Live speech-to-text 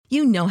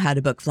You know how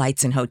to book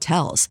flights and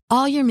hotels.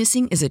 All you're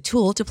missing is a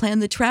tool to plan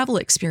the travel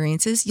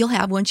experiences you'll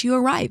have once you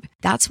arrive.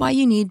 That's why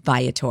you need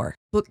Viator.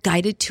 Book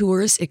guided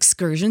tours,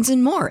 excursions,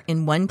 and more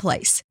in one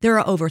place. There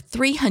are over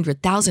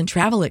 300,000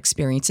 travel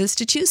experiences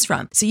to choose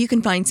from, so you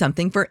can find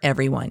something for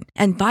everyone.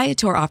 And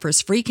Viator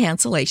offers free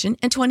cancellation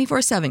and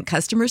 24/7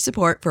 customer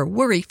support for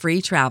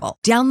worry-free travel.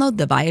 Download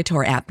the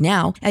Viator app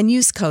now and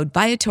use code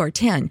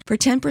Viator10 for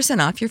 10%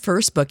 off your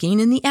first booking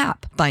in the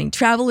app. Find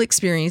travel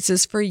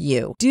experiences for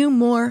you. Do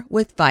more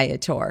with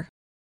Viator.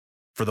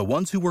 For the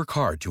ones who work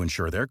hard to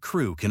ensure their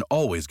crew can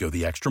always go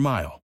the extra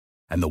mile,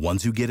 and the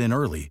ones who get in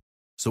early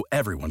so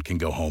everyone can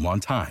go home on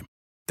time,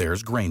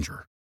 there's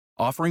Grainger,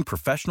 offering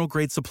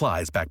professional-grade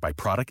supplies backed by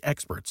product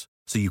experts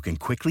so you can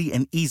quickly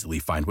and easily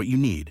find what you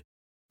need.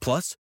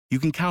 Plus, you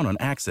can count on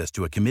access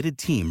to a committed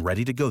team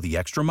ready to go the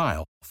extra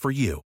mile for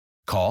you.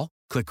 Call,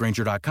 click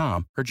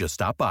Grainger.com, or just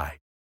stop by.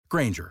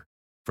 Grainger,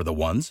 for the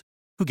ones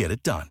who get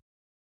it done.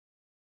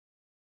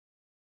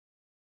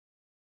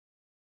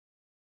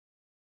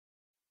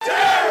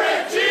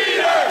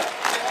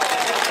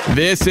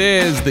 This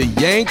is the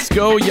Yanks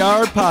Go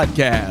Yard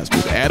podcast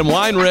with Adam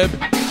Weinrib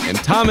and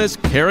Thomas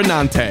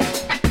Carinante.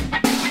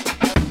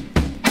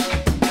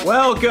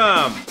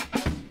 Welcome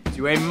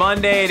to a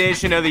Monday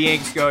edition of the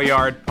Yanks Go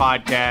Yard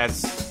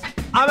podcast.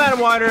 I'm Adam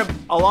Weinrib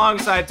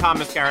alongside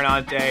Thomas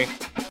Carinante.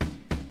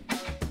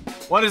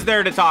 What is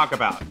there to talk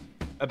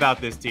about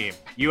this team?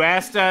 You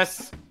asked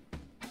us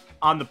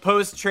on the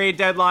post-trade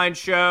deadline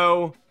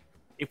show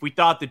if we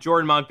thought the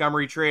Jordan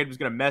Montgomery trade was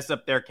going to mess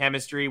up their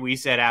chemistry. We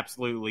said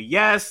absolutely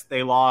yes.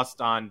 They lost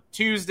on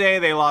Tuesday.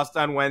 They lost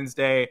on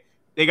Wednesday.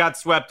 They got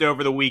swept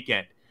over the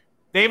weekend.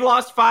 They've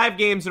lost 5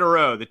 games in a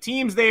row. The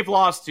teams they've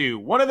lost to,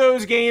 one of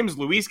those games,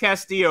 Luis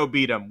Castillo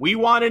beat them. We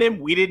wanted him.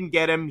 We didn't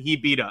get him. He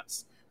beat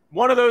us.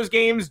 One of those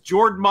games,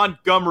 Jordan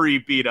Montgomery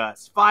beat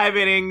us. 5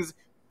 innings,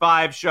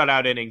 5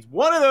 shutout innings.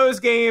 One of those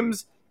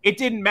games, it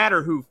didn't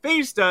matter who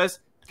faced us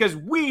because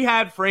we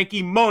had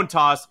Frankie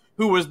Montas,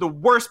 who was the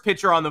worst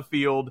pitcher on the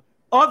field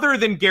other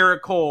than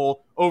Garrett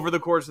Cole over the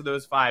course of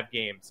those 5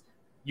 games.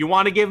 You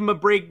want to give him a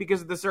break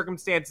because of the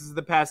circumstances of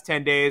the past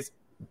 10 days?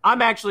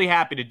 I'm actually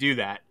happy to do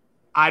that.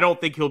 I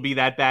don't think he'll be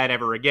that bad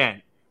ever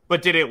again.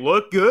 But did it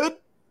look good?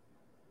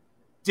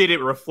 Did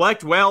it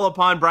reflect well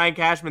upon Brian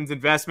Cashman's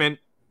investment?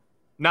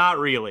 Not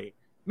really.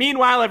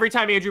 Meanwhile, every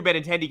time Andrew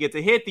Benintendi gets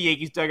a hit, the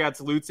Yankees dugout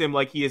salutes him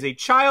like he is a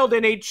child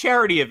in a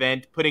charity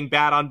event, putting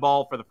bat on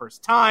ball for the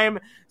first time.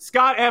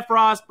 Scott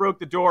Effross broke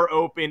the door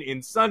open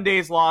in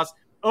Sunday's loss.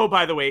 Oh,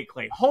 by the way,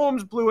 Clay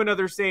Holmes blew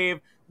another save.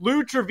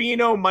 Lou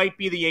Trevino might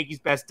be the Yankees'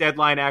 best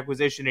deadline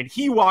acquisition, and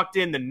he walked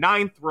in the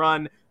 9th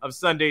run of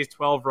Sunday's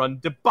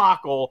 12-run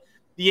debacle.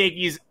 The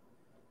Yankees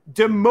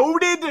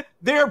demoted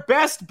their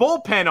best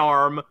bullpen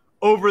arm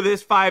over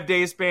this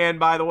 5-day span,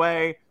 by the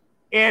way.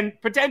 And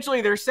potentially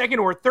their second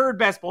or third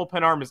best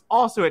bullpen arm is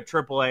also at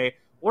AAA,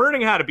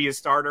 learning how to be a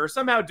starter.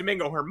 Somehow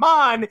Domingo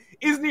Germán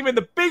isn't even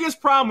the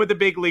biggest problem with the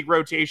big league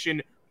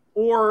rotation,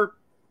 or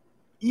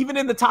even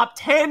in the top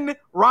 10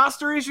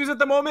 roster issues at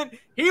the moment.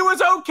 He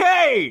was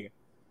okay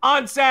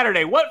on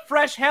Saturday. What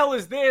fresh hell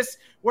is this?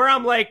 Where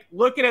I'm like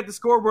looking at the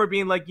scoreboard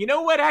being like, you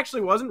know what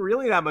actually wasn't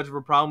really that much of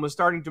a problem with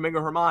starting Domingo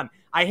Germán.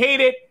 I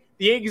hate it.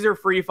 The Yankees are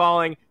free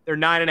falling. They're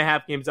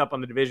 9.5 games up on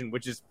the division,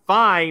 which is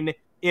fine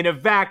in a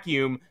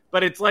vacuum,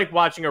 but it's like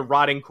watching a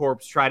rotting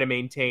corpse try to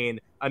maintain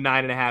a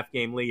 9.5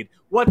 game lead.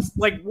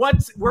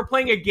 We're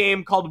playing a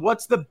game called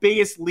What's the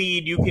Biggest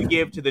Lead You Can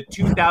Give to the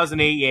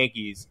 2008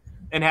 Yankees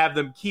and have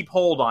them keep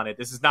hold on it.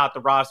 This is not the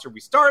roster we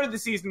started the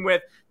season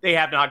with. They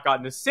have not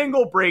gotten a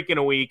single break in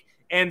a week,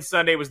 and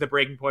Sunday was the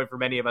breaking point for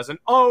many of us. And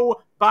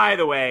oh, by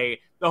the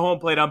way, the home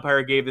plate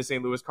umpire gave the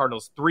St. Louis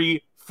Cardinals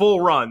 3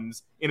 full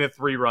runs in a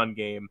 3-run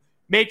game.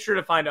 Make sure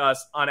to find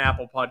us on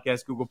Apple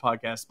Podcasts, Google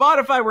Podcasts,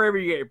 Spotify, wherever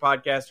you get your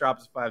podcasts. Drop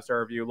us a 5-star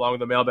review along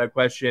with a mailbag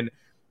question.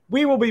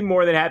 We will be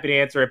more than happy to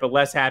answer it, but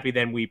less happy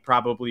than we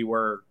probably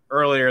were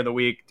earlier in the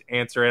week to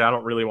answer it. I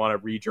don't really want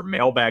to read your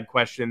mailbag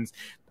questions.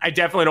 I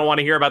definitely don't want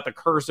to hear about the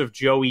curse of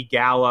Joey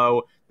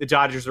Gallo. The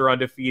Dodgers are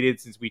undefeated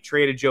since we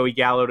traded Joey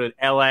Gallo to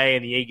LA,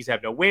 and the Yankees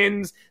have no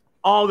wins.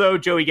 Although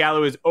Joey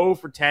Gallo is 0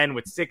 for 10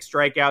 with 6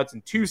 strikeouts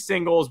and 2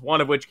 singles,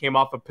 one of which came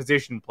off a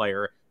position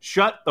player.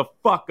 Shut the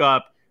fuck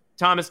up.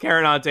 Thomas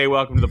Carinante,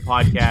 welcome to the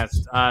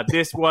podcast.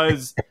 This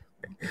was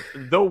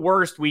the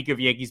worst week of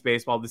Yankees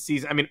baseball this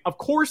season. I mean, of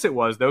course it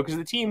was, though, because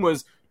the team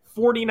was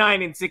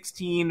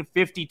 49-16,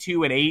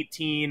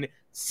 52-18,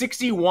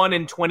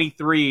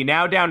 61-23,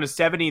 now down to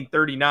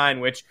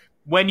 70-39, which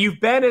when you've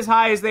been as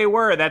high as they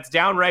were, that's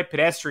downright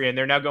pedestrian.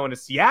 They're now going to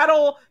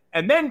Seattle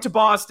and then to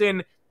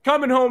Boston,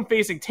 coming home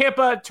facing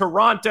Tampa,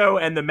 Toronto,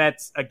 and the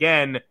Mets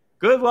again.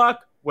 Good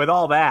luck with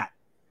all that.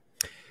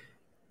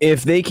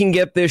 If they can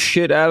get this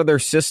shit out of their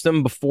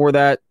system before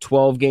that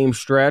 12-game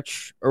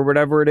stretch or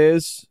whatever it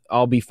is,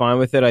 I'll be fine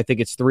with it. I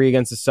think it's 3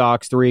 against the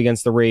Sox, 3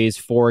 against the Rays,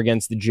 4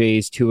 against the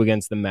Jays, 2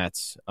 against the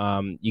Mets.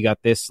 You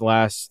got this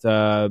last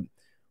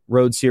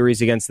road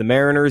series against the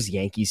Mariners.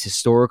 Yankees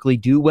historically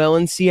do well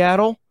in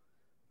Seattle.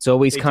 It's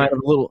always kind of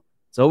a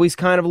It's always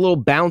kind of a little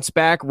bounce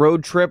back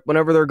road trip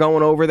whenever they're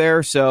going over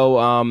there. So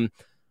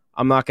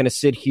I'm not going to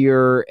sit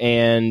here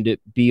and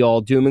be all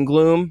doom and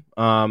gloom.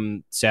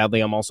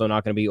 Sadly, I'm also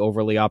not going to be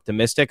overly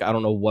optimistic. I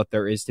don't know what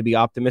there is to be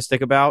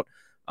optimistic about.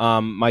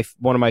 One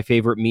of my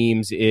favorite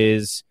memes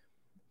is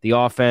the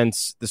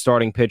offense, the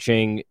starting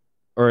pitching,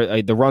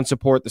 or the run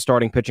support, the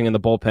starting pitching, and the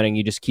bullpenning.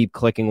 You just keep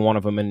clicking one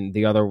of them, and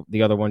the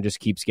other one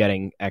just keeps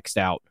getting X'd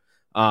out.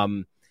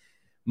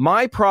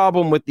 My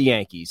problem with the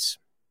Yankees,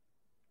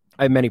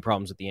 I have many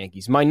problems with the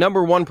Yankees. My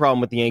number one problem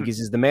with the Yankees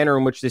is the manner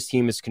in which this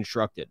team is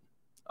constructed.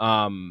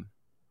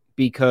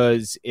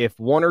 Because if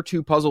one or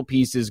two puzzle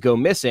pieces go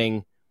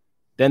missing,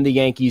 then the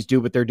Yankees do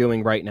what they're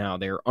doing right now.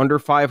 They're under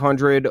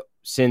 500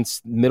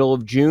 since middle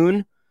of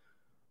June,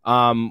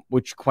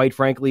 which quite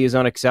frankly is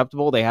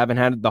unacceptable. They haven't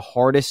had the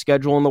hardest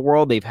schedule in the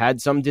world. They've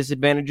had some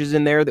disadvantages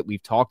in there that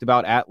we've talked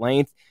about at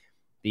length.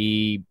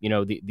 The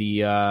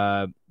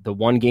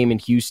one game in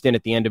Houston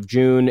at the end of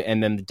June,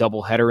 and then the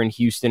doubleheader in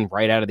Houston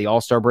right out of the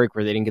All-Star break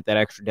where they didn't get that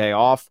extra day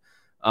off.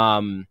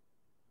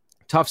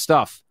 Tough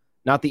stuff.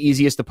 Not the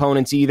easiest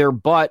opponents either,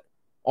 but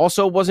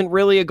also wasn't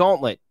really a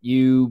gauntlet.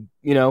 The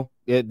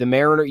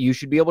Mariners, you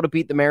should be able to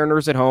beat the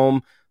Mariners at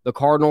home. The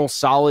Cardinals,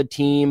 solid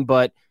team,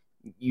 but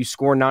you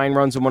score 9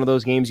 runs in one of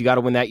those games, you got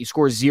to win that. You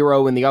score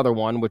 0 in the other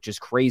one, which is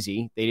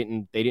crazy. They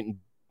didn't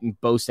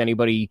boast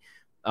anybody.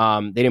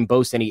 They didn't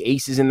boast any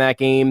aces in that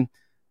game.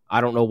 I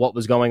don't know what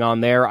was going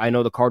on there. I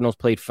know the Cardinals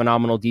played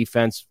phenomenal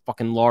defense.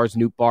 Fucking Lars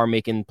Nootbaar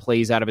making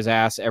plays out of his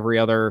ass every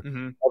other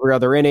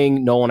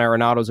inning. Nolan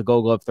Arenado's a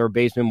Gold Glove third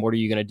baseman. What are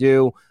you going to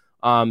do?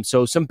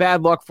 So some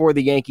bad luck for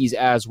the Yankees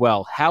as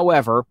well.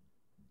 However,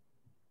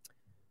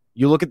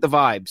 you look at the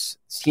vibes.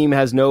 This team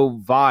has no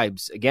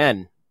vibes.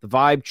 Again, the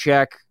vibe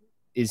check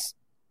is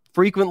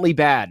frequently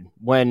bad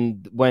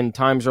when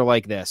times are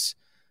like this.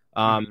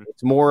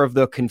 It's more of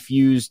the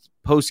confused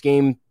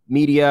post-game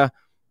media.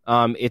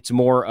 It's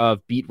more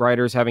of beat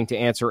writers having to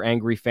answer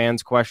angry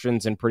fans'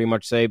 questions and pretty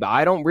much say, but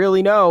I don't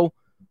really know.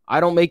 I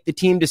don't make the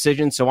team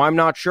decisions, so I'm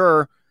not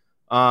sure.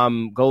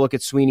 Go look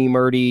at Sweeney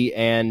Murdy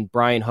and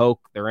Brian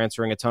Hoke. They're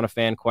answering a ton of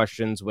fan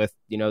questions with,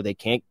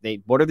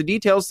 what are the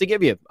details to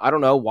give you? I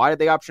don't know. Why did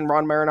they option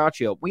Ron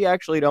Marinaccio? We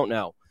actually don't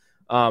know.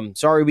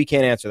 Sorry, we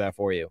can't answer that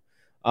for you.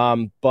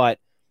 But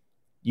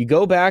you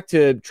go back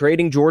to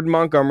trading Jordan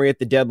Montgomery at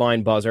the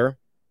deadline buzzer,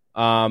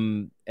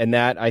 and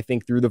that, I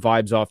think, threw the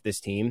vibes off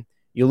this team.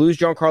 You lose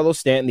Giancarlo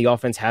Stanton. The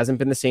offense hasn't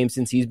been the same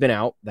since he's been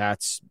out.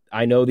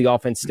 I know the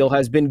offense still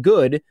has been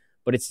good,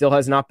 but it still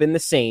has not been the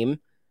same.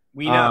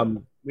 We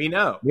know.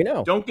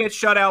 Don't get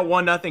shut out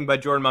 1-0 by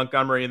Jordan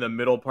Montgomery in the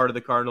middle part of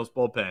the Cardinals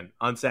bullpen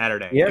on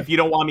Saturday. Yeah. If you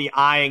don't want me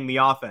eyeing the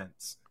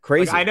offense.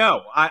 Crazy. I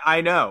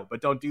know,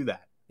 but don't do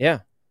that. Yeah.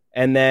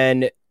 And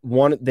then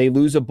they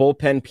lose a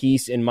bullpen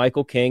piece in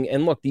Michael King.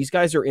 And look, these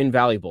guys are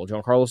invaluable.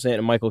 Giancarlo Stanton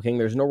and Michael King,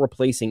 there's no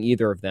replacing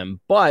either of them.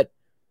 But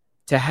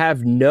to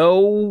have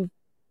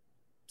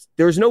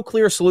there's no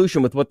clear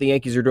solution with what the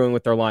Yankees are doing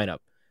with their lineup.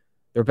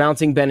 They're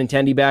bouncing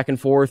Benintendi back and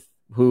forth,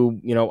 who,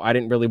 I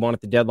didn't really want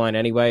at the deadline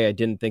anyway. I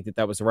didn't think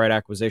that was the right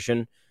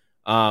acquisition.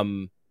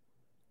 And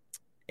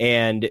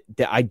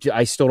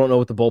I still don't know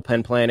what the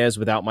bullpen plan is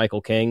without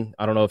Michael King.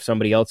 I don't know if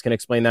somebody else can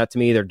explain that to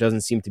me. There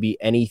doesn't seem to be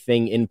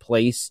anything in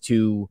place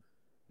to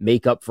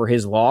make up for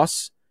his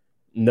loss.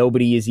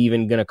 Nobody is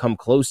even going to come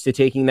close to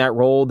taking that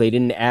role. They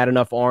didn't add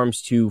enough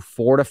arms to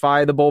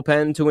fortify the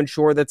bullpen to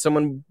ensure that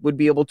someone would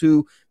be able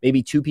to,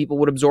 maybe 2 people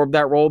would absorb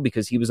that role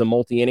because he was a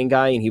multi-inning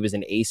guy and he was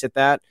an ace at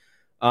that.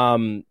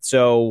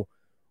 So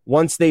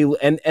once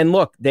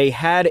look, they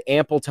had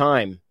ample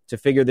time to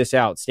figure this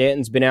out.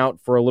 Stanton's been out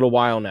for a little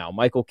while now.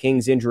 Michael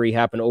King's injury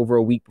happened over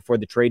a week before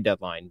the trade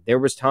deadline. There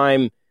was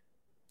time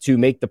to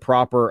make the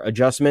proper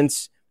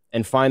adjustments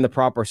and find the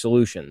proper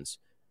solutions.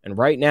 And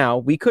right now,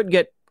 we could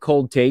get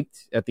cold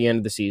taked at the end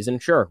of the season.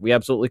 Sure, we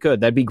absolutely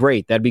could. That'd be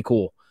great. That'd be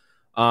cool.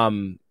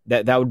 That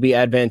would be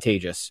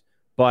advantageous.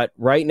 But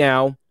right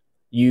now,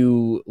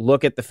 you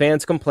look at the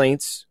fans'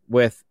 complaints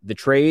with the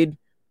trade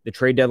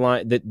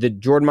deadline, the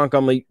Jordan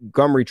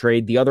Montgomery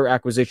trade, the other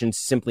acquisitions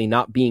simply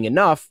not being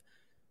enough,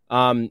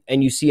 and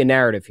you see a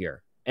narrative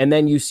here. And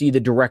then you see the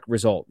direct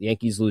result. The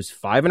Yankees lose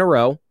 5 in a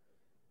row.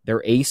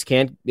 Their ace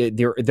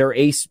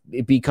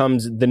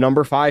becomes the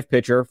number 5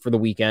 pitcher for the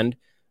weekend.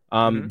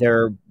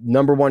 Their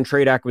number 1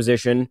 trade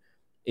acquisition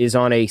is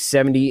on a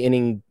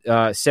 70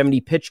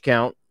 pitch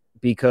count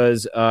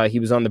because he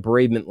was on the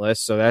bereavement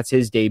list. So that's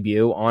his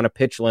debut on a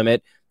pitch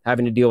limit,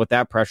 having to deal with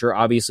that pressure.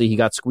 Obviously, he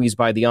got squeezed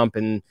by the ump,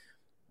 and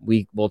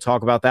we'll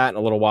talk about that in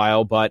a little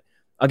while. But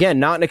again,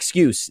 not an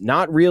excuse.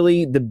 Not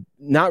really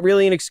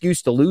an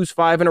excuse to lose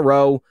 5 in a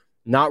row.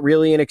 Not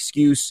really an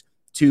excuse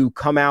to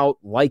come out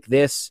like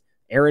this.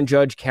 Aaron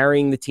Judge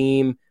carrying the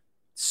team.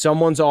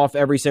 Someone's off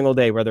every single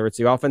day, whether it's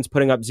the offense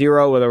putting up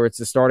 0, whether it's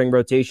the starting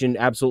rotation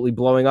absolutely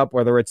blowing up,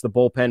 whether it's the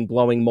bullpen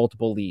blowing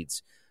multiple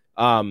leads.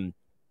 And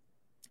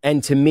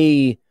to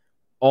me,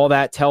 all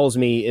that tells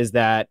me is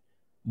that,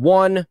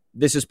 1,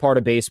 this is part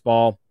of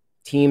baseball.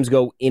 Teams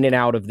go in and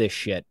out of this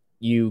shit.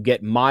 You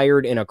get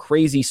mired in a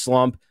crazy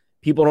slump.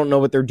 people don't know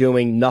what they're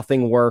doing,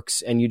 nothing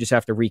works, and you just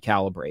have to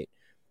recalibrate.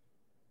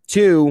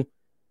 2,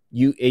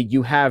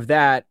 you have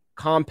that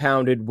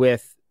compounded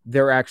with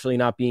there actually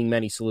not being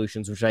many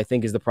solutions, which I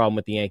think is the problem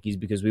with the Yankees,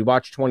 because we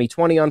watched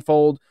 2020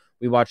 unfold,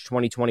 we watched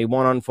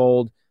 2021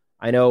 unfold.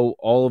 I know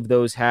all of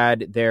those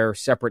had their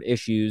separate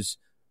issues,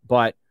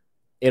 but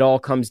it all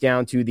comes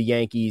down to the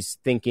Yankees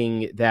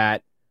thinking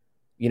that,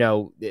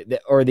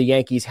 or the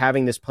Yankees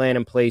having this plan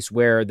in place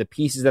where the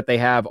pieces that they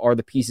have are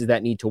the pieces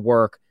that need to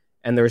work,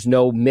 and there's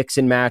no mix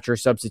and match or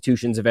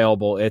substitutions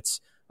available. It's,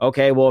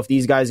 okay, well, if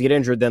these guys get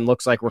injured, then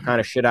looks like we're kind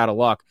of shit out of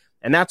luck.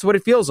 And that's what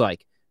it feels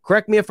like.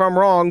 Correct me if I'm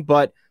wrong,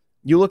 but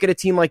you look at a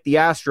team like the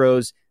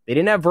Astros, they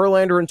didn't have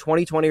Verlander in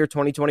 2020 or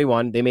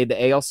 2021. They made the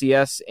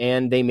ALCS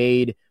and they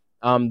made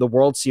the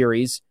World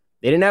Series.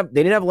 They didn't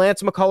have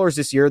Lance McCullers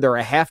this year. They're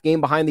a half game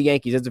behind the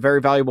Yankees. That's a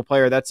very valuable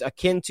player. That's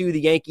akin to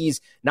the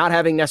Yankees not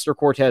having Nestor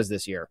Cortez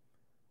this year.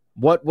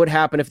 What would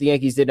happen if the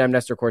Yankees didn't have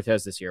Nestor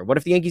Cortez this year? What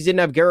if the Yankees didn't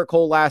have Garrett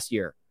Cole last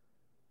year?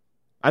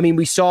 I mean,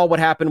 we saw what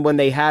happened when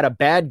they had a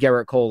bad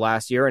Garrett Cole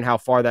last year and how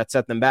far that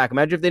set them back.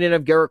 Imagine if they didn't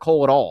have Garrett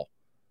Cole at all.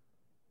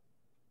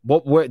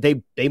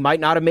 They might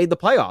not have made the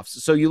playoffs.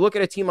 So you look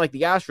at a team like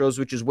the Astros,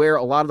 which is where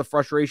a lot of the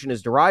frustration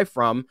is derived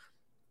from,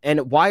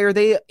 and why are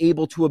they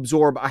able to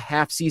absorb a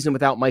half season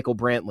without Michael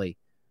Brantley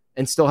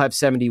and still have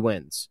 70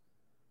 wins?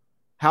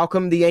 How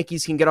come the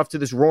Yankees can get off to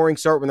this roaring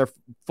start when they're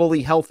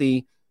fully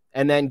healthy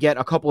and then get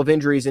a couple of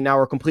injuries and now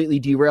are completely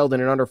derailed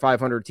in an under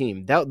 500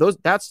 team?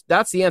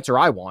 That's the answer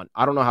I want.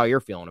 I don't know how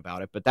you're feeling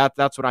about it, but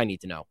that's what I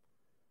need to know.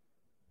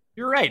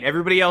 You're right.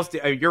 Everybody else,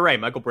 you're right.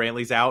 Michael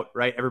Brantley's out,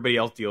 right? Everybody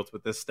else deals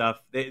with this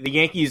stuff. The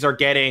Yankees are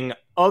getting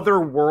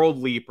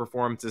otherworldly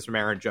performances from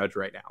Aaron Judge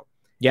right now.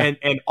 Yeah.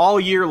 And all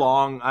year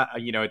long,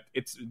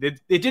 it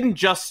didn't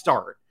just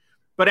start,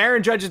 but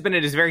Aaron Judge has been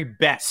at his very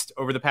best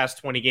over the past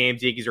 20 games.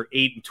 The Yankees are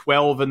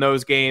 8-12 in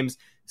those games.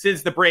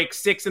 Since the break,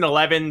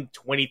 6-11,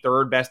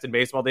 23rd best in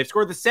baseball. They've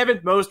scored the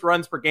 7th most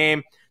runs per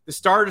game. The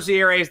starters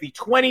ERA is the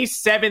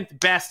 27th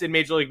best in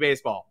Major League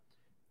Baseball.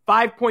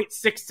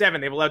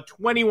 5.67. They've allowed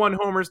 21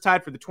 homers,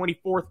 tied for the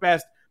 24th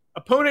best.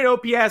 Opponent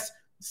OPS,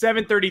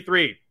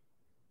 733.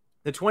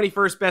 The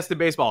 21st best in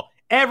baseball.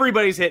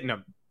 Everybody's hitting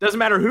them. Doesn't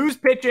matter who's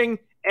pitching,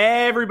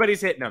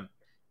 everybody's hitting them.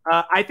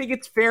 I think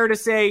it's fair to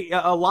say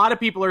a lot of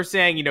people are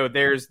saying,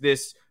 there's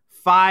this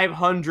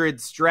 500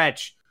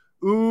 stretch.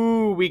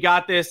 Ooh, we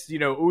got this,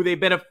 they've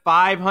been a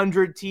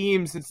 500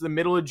 team since the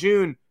middle of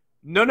June.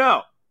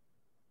 No.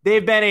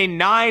 They've been a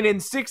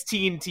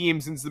 9-16 team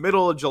since the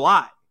middle of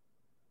July.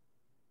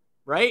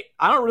 Right?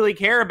 I don't really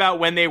care about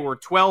when they were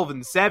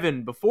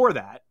 12-7 before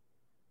that.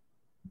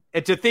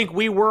 And to think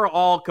we were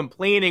all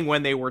complaining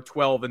when they were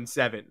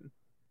 12-7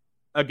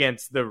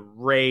 against the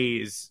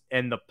Rays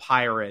and the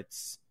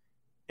Pirates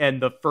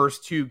and the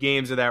first 2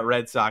 games of that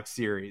Red Sox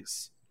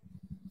series.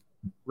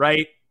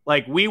 Right?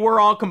 Like, we were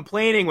all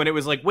complaining when it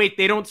was like, wait,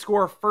 they don't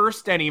score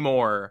first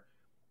anymore.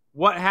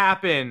 What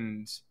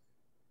happened?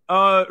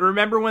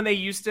 Remember when they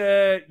used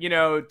to,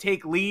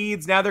 take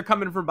leads? Now they're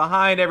coming from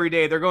behind every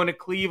day. They're going to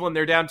Cleveland.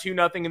 They're down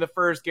 2-0 in the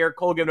first. Garrett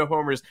Cole giving up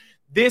homers.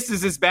 This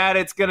is as bad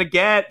as it's going to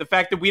get. The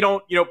fact that we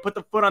don't, put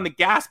the foot on the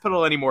gas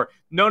pedal anymore.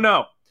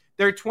 No.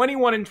 They're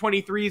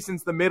 21-23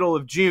 since the middle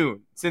of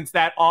June, since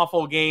that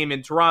awful game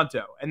in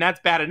Toronto. And that's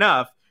bad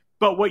enough.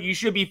 But what you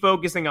should be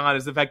focusing on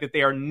is the fact that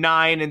they are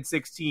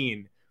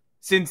 9-16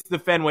 since the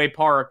Fenway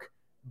Park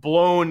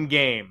blown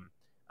game.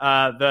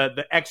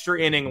 The extra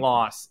inning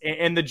loss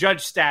and the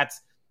Judge stats,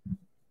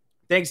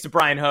 thanks to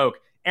Brian Hoke.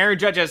 Aaron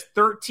Judge has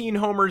 13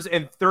 homers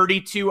and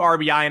 32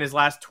 RBI in his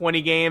last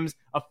 20 games,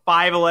 a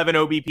 5.11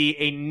 OBP,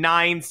 a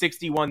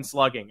 9.61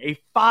 slugging, a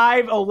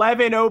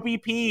 5.11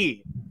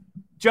 OBP.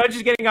 Judge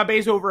is getting on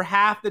base over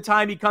half the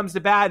time he comes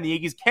to bat, and the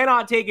Yankees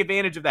cannot take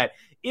advantage of that.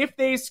 If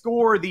they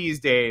score these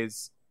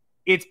days,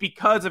 it's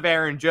because of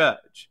Aaron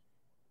Judge.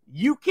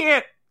 You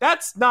can't,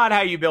 that's not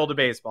how you build a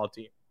baseball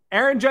team.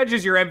 Aaron Judge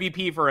is your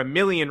MVP for a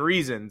million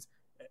reasons.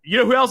 You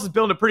know who else is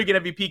building a pretty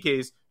good MVP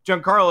case?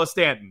 Giancarlo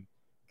Stanton.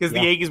 Because the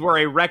Yankees were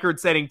a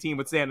record-setting team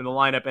with Stanton in the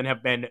lineup and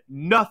have been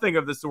nothing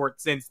of the sort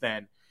since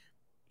then.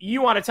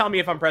 You want to tell me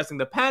if I'm pressing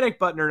the panic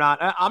button or not?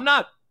 I'm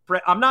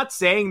not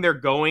saying they're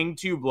going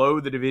to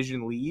blow the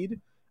division lead.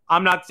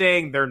 I'm not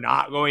saying they're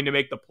not going to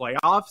make the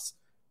playoffs.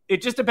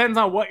 It just depends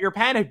on what your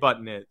panic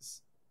button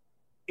is.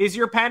 Is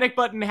your panic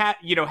button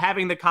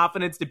having the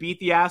confidence to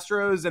beat the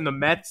Astros and the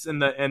Mets and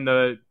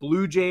the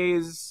Blue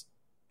Jays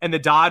and the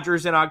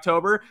Dodgers in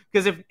October?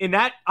 Because if in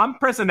that I'm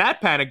pressing that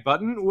panic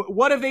button,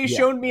 what have they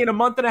shown me in a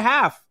month and a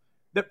half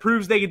that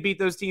proves they could beat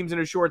those teams in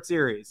a short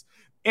series?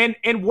 And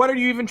what are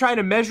you even trying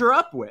to measure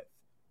up with?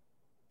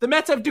 The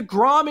Mets have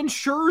DeGrom and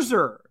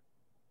Scherzer.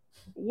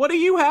 What do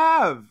you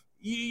have?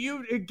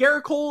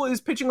 Garrett Cole is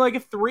pitching like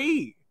a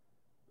 3.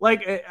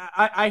 Like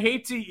I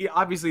hate to,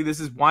 obviously this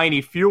is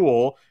whiny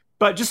fuel.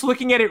 But just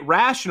looking at it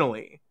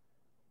rationally,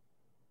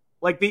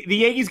 like the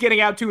Yankees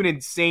getting out to an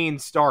insane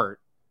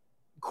start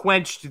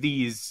quenched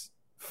these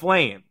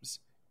flames.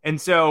 And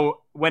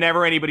so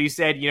whenever anybody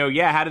said,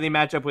 yeah, how do they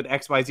match up with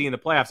XYZ in the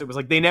playoffs? It was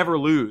like, they never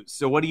lose.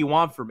 So what do you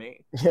want from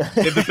me? They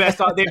have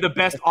the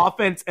best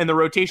offense, and the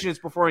rotation is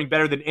performing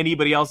better than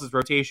anybody else's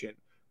rotation.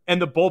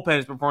 And the bullpen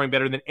is performing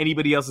better than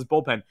anybody else's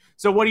bullpen.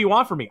 So what do you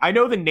want from me? I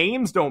know the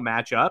names don't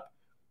match up,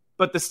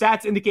 but the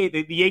stats indicate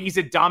that the Yankees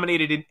had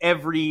dominated in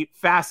every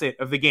facet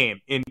of the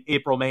game in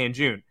April, May, and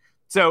June.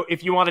 So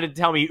if you wanted to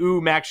tell me,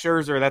 Max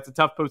Scherzer, that's a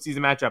tough postseason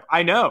matchup,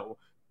 I know.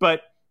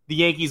 But the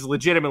Yankees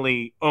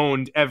legitimately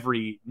owned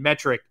every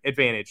metric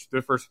advantage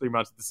the first 3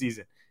 months of the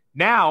season.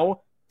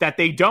 Now that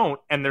they don't,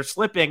 and they're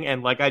slipping,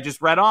 and like I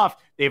just read off,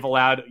 they've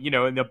allowed,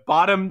 in the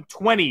bottom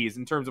 20s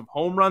in terms of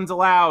home runs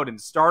allowed and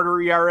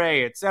starter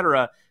ERA,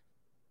 etc.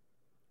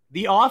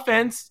 The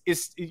offense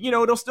is,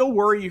 it'll still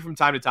worry you from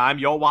time to time.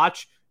 You'll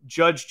watch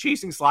Judge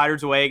chasing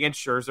sliders away against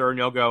Scherzer, and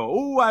you'll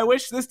go, I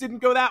wish this didn't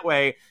go that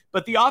way.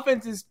 But the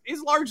offense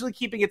is largely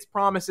keeping its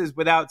promises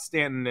without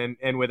Stanton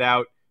and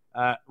without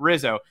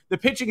Rizzo. The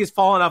pitching has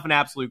fallen off an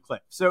absolute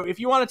cliff. So if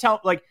you want to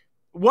tell,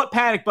 what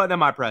panic button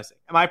am I pressing?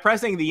 Am I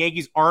pressing the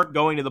Yankees aren't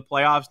going to the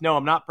playoffs? No,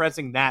 I'm not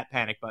pressing that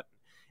panic button.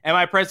 Am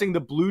I pressing the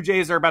Blue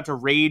Jays are about to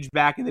rage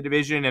back in the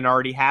division and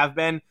already have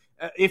been?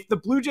 If the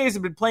Blue Jays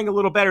have been playing a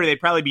little better, they'd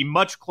probably be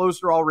much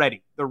closer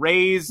already. The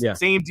Rays,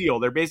 Same deal.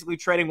 They're basically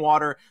treading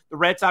water. The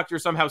Red Sox are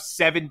somehow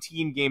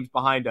 17 games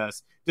behind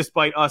us,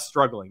 despite us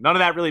struggling. None of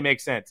that really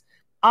makes sense.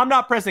 I'm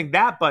not pressing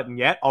that button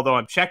yet, although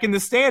I'm checking the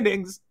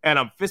standings and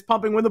I'm fist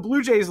pumping when the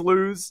Blue Jays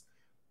lose.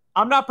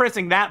 I'm not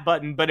pressing that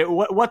button, but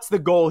what's the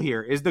goal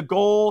here? Is the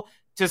goal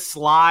to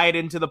slide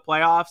into the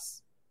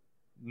playoffs?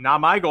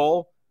 Not my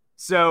goal.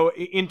 So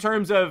in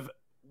terms of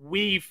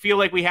we feel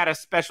like we had a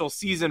special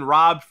season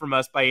robbed from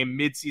us by a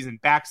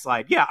midseason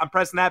backslide, yeah, I'm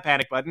pressing that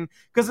panic button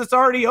because it's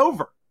already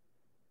over.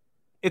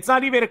 It's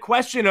not even a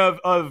question of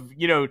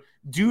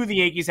do the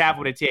Yankees have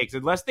what it takes?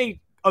 Unless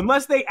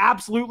they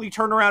absolutely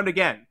turn around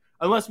again,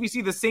 unless we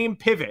see the same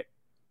pivot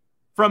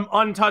from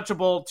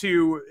untouchable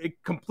to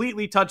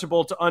completely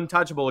touchable to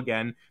untouchable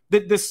again,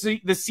 the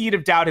seed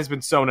of doubt has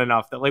been sown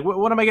enough that,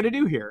 what am I going to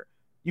do here?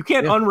 You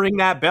can't unring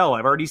that bell.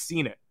 I've already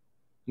seen it.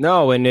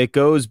 No, and it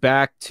goes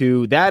back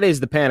to, that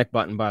is the panic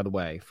button, by the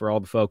way, for all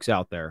the folks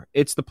out there.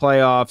 It's the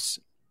playoffs.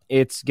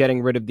 It's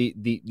getting rid of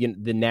the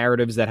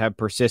narratives that have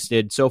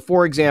persisted. So,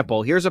 for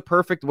example, here's a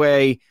perfect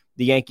way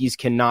the Yankees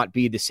cannot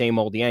be the same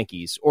old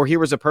Yankees. Or here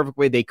was a perfect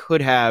way they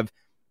could have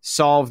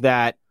solved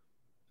that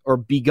or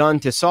begun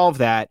to solve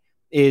that,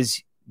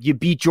 is you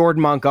beat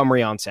Jordan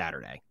Montgomery on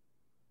Saturday.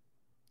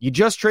 You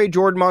just trade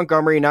Jordan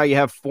Montgomery. Now you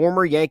have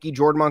former Yankee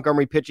Jordan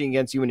Montgomery pitching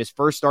against you in his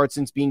first start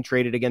since being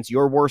traded against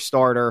your worst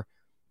starter,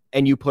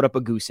 and you put up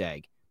a goose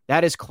egg.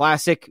 That is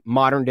classic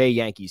modern day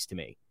Yankees to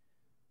me.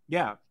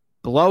 Yeah.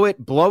 Blow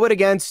it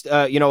against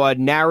a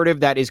narrative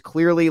that is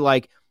clearly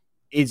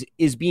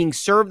is being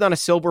served on a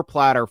silver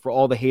platter for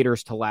all the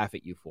haters to laugh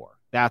at you for.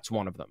 That's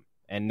one of them.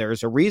 And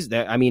there's a reason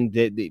that,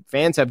 the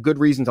fans have good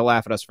reason to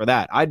laugh at us for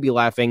that. I'd be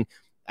laughing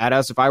at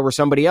us if I were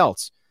somebody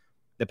else.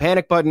 The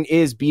panic button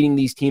is beating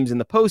these teams in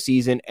the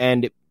postseason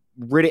and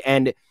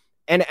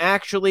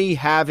actually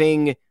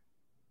having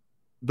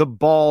the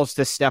balls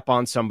to step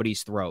on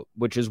somebody's throat,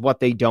 which is what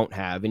they don't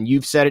have. And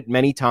you've said it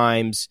many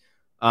times.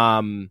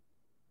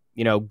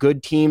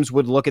 Good teams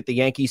would look at the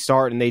Yankees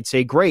start and they'd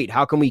say, great,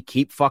 how can we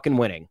keep fucking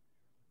winning?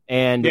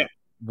 And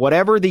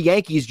whatever the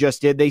Yankees just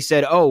did, they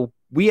said, oh,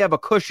 we have a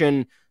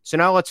cushion, so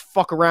now let's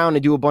fuck around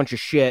and do a bunch of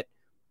shit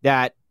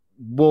that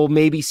we'll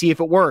maybe see if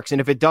it works.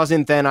 And if it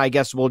doesn't, then I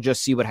guess we'll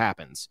just see what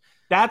happens.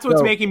 That's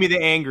what's making me the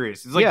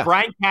angriest. It's like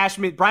Brian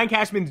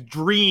Cashman's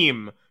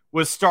dream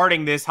was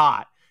starting this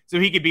hot. So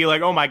he could be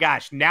like, oh my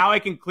gosh, now I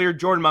can clear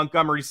Jordan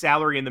Montgomery's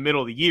salary in the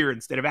middle of the year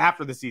instead of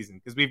after the season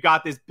because we've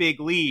got this big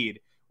lead.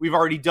 We've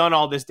already done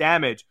all this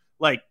damage.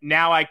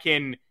 Now I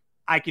can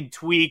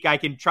tweak. I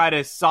can try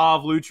to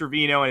solve Lou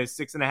Trevino and his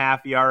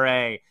 6.5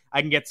 ERA. I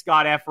can get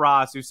Scott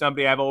Effross, who's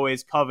somebody I've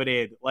always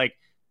coveted.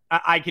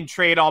 I can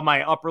trade all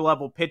my upper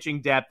level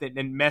pitching depth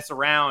and mess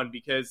around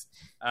because,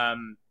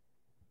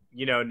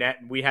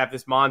 we have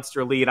this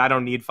monster lead. I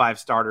don't need 5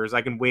 starters.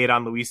 I can wait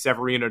on Luis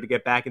Severino to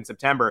get back in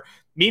September.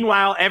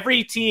 Meanwhile,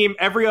 every team,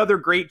 every other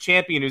great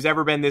champion who's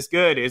ever been this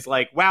good is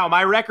like, wow,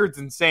 my record's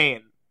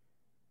insane.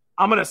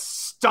 I'm going to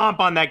stomp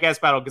on that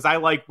guest battle because I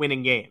like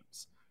winning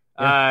games.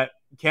 Yeah.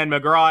 Ken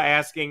McGraw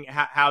asking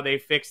how they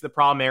fixed the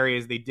problem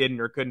areas they didn't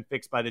or couldn't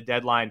fix by the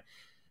deadline.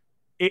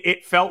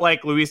 It felt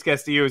like Luis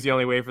Castillo was the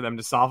only way for them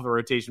to solve the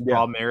rotation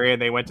problem area, and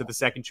they went to the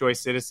second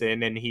choice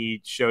citizen, and he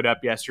showed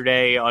up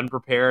yesterday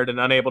unprepared and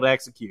unable to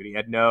execute. He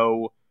had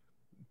no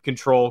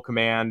control,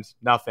 command,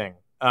 nothing.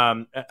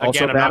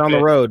 Also bad on the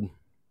road.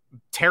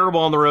 Terrible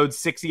on the road,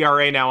 6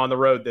 ERA now on the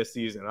road this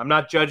season. I'm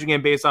not judging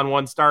him based on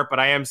one start, but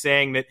I am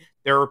saying that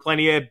there were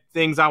plenty of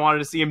things I wanted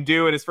to see him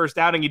do in his first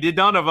outing. He did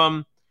none of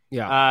them.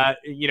 Yeah.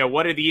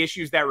 What are the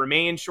issues that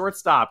remain?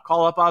 Shortstop,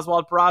 call up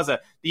Oswald Peraza.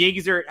 The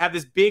Yankees have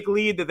this big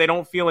lead that they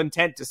don't feel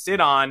intent to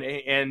sit on,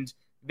 and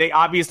they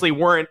obviously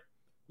weren't,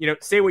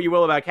 say what you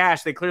will about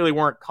Cash, they clearly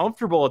weren't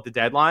comfortable at the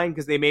deadline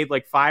because they made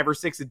 5 or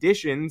 6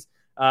 additions,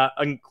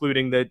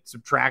 including the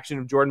subtraction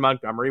of Jordan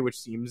Montgomery, which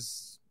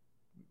seems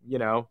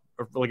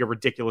like a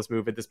ridiculous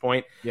move at this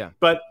point. Yeah.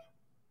 But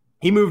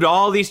he moved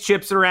all these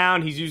chips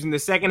around. He's using the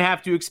second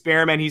half to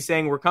experiment. He's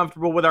saying we're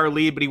comfortable with our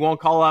lead, but he won't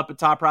call up a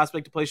top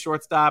prospect to play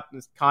shortstop.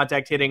 This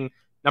contact hitting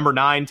number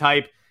 9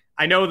 type.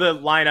 I know the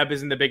lineup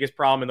isn't the biggest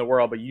problem in the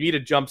world, but you need a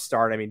jump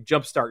start. I mean,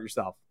 jump start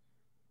yourself.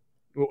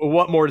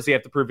 What more does he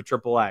have to prove at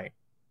AAA?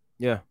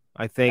 Yeah,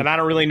 I think. And I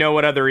don't really know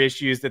what other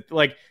issues that,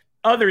 like,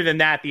 other than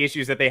that, the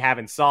issues that they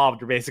haven't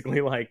solved are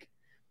basically like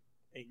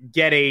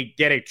get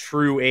a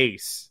true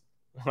ace.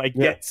 Like,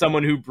 get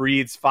someone who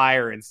breathes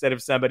fire instead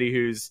of somebody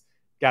who's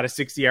got a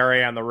 6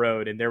 ERA on the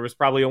road. And there was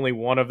probably only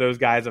one of those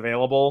guys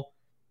available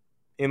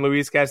in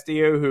Luis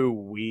Castillo, who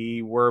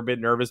we were a bit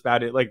nervous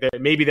about it. Like,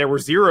 maybe there were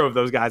 0 of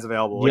those guys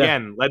available. Yeah.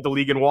 Again, led the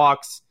league in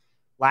walks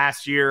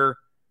last year,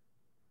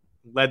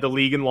 led the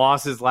league in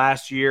losses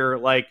last year.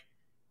 Like,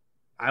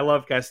 I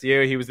love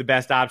Castillo. He was the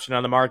best option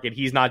on the market.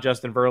 He's not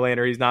Justin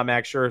Verlander. He's not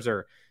Max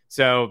Scherzer.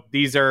 So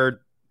these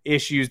are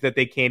issues that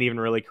they can't even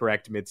really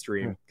correct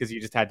midstream because you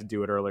just had to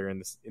do it earlier in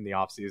the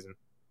offseason.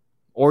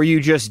 Or you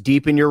just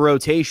deepen your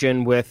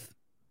rotation with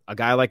a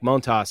guy like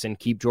Montas and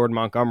keep Jordan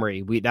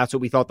Montgomery. That's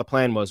what we thought the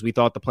plan was. We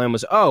thought the plan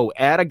was,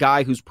 add a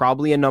guy who's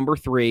probably a number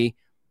 3,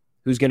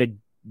 who's going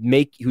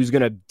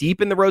to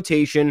deepen the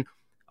rotation,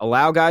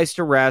 allow guys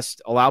to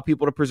rest, allow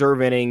people to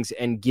preserve innings,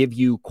 and give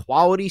you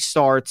quality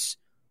starts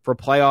for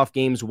playoff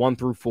games 1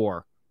 through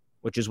 4,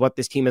 which is what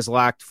this team has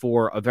lacked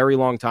for a very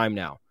long time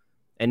now.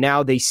 And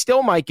now they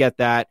still might get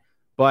that,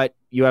 but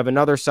you have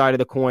another side of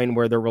the coin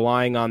where they're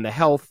relying on the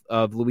health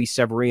of Luis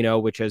Severino,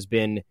 which has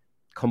been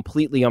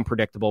completely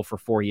unpredictable for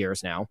 4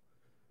 years now.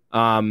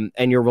 And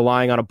you're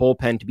relying on a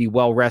bullpen to be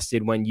well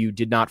rested when you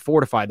did not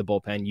fortify the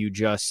bullpen. You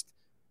just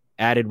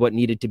added what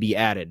needed to be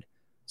added.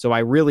 So I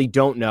really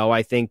don't know.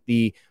 I think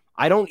and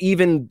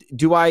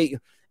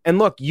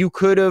look, you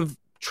could have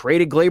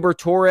traded Gleyber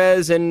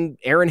Torres and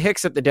Aaron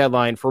Hicks at the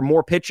deadline for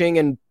more pitching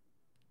and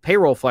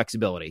payroll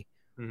flexibility.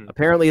 Mm-hmm.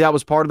 Apparently that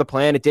was part of the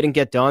plan. It didn't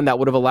get done. That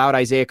would have allowed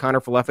Isaiah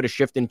Kiner-Falefa to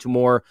shift into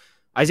more.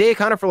 Isaiah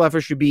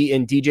Kiner-Falefa should be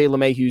in DJ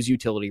LeMahieu's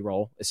utility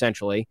role,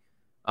 essentially.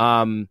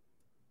 Gleyber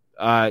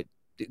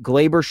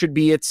should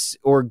be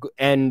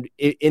in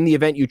the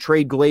event you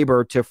trade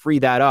Gleyber to free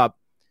that up,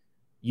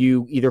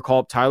 you either call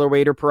up Tyler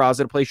Wade or Peraza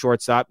to play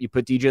shortstop. You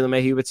put DJ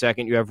LeMahieu at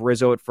second. You have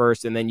Rizzo at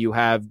first, and then you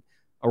have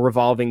a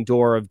revolving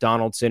door of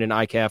Donaldson and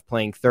IKF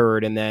playing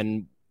third. And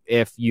then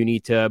if you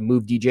need to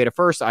move DJ to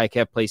first,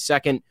 IKF plays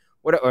second.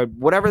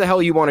 Whatever the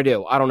hell you want to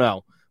do. I don't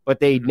know. But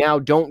they now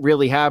don't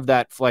really have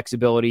that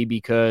flexibility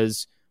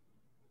because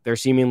they're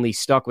seemingly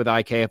stuck with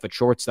IKF at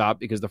shortstop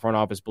because the front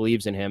office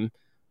believes in him.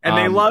 And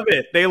they love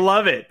it. They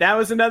love it. That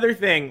was another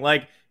thing.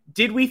 Like,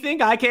 did we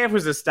think IKF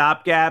was a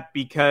stopgap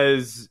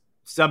because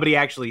somebody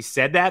actually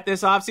said that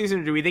this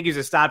offseason, or do we think he's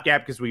a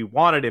stopgap because we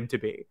wanted him to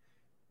be?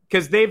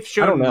 Because they've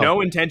shown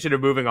no intention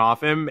of moving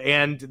off him,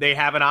 and they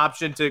have an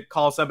option to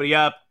call somebody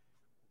up.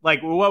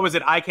 Like, what was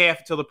it? IKF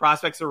until the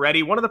prospects are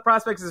ready. One of the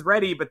prospects is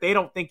ready, but they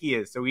don't think he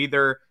is. So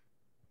either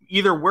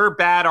we're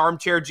bad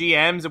armchair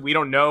GMs and we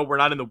don't know, we're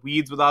not in the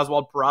weeds with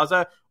Oswald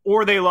Peraza,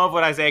 or they love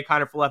what Isaiah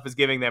Kiner-Falefa is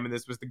giving them, and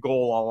this was the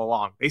goal all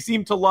along. They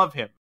seem to love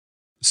him.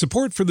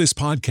 Support for this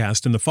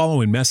podcast and the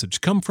following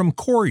message come from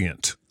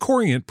Corient.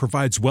 Corient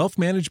provides wealth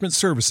management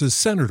services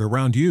centered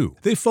around you.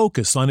 They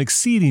focus on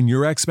exceeding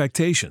your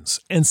expectations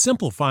and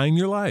simplifying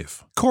your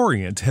life.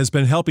 Corient has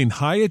been helping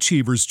high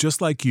achievers just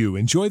like you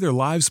enjoy their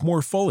lives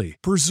more fully,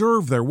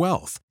 preserve their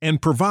wealth,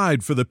 and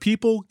provide for the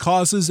people,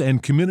 causes,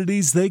 and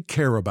communities they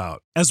care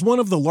about. As one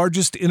of the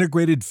largest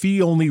integrated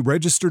fee-only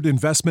registered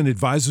investment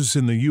advisors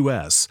in the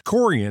U.S.,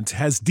 Corient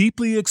has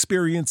deeply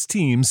experienced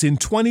teams in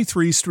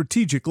 23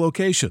 strategic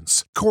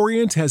locations.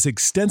 Corient has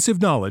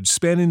extensive knowledge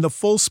spanning the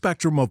full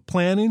spectrum of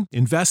planning,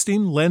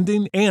 investing,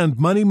 lending, and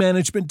money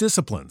management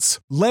disciplines.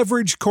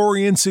 Leverage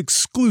Corient's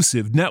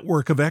exclusive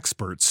network of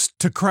experts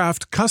to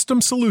craft custom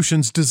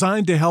solutions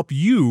designed to help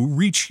you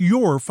reach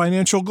your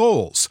financial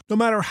goals, no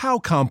matter how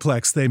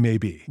complex they may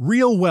be.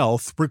 Real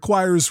wealth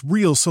requires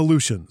real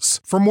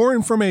solutions. For more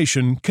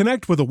information,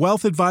 connect with a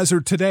wealth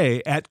advisor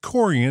today at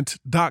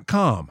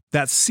Corient.com.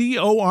 That's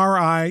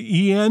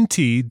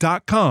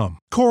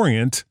Corient.com.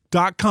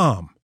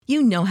 Corient.com.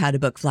 You know how to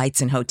book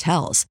flights and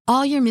hotels.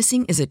 All you're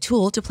missing is a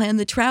tool to plan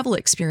the travel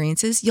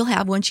experiences you'll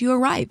have once you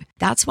arrive.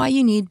 That's why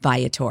you need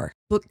Viator.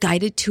 Book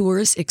guided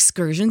tours,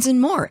 excursions,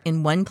 and more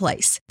in one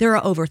place. There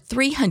are over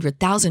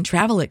 300,000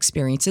 travel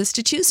experiences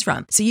to choose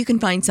from, so you can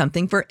find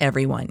something for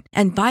everyone.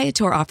 And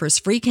Viator offers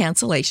free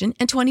cancellation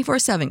and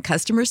 24/7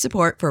 customer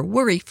support for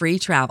worry-free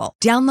travel.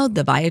 Download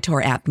the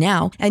Viator app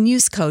now and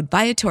use code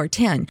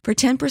Viator10 for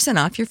 10%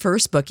 off your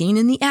first booking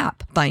in the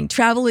app. Find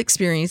travel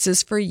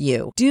experiences for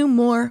you. Do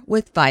more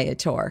with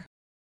Viator.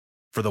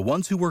 For the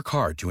ones who work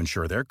hard to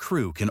ensure their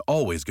crew can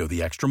always go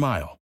the extra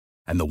mile,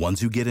 and the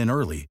ones who get in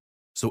early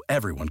so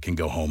everyone can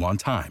go home on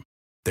time,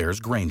 there's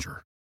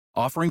Grainger,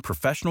 offering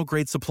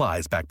professional-grade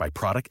supplies backed by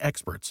product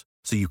experts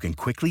so you can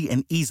quickly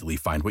and easily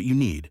find what you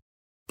need.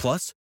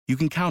 Plus, you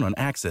can count on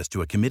access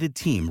to a committed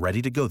team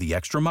ready to go the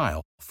extra mile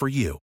for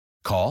you.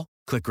 Call,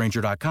 click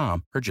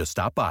Grainger.com, or just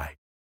stop by.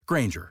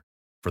 Grainger,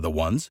 for the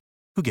ones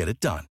who get it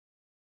done.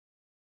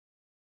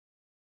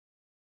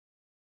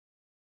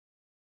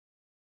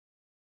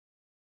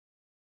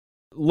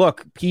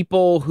 Look,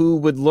 people who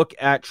would look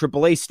at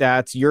AAA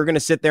stats, you're going to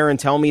sit there and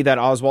tell me that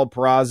Oswald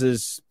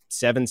Peraza's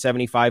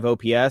 775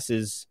 OPS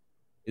is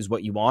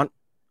what you want?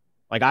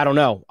 Like, I don't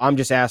know. I'm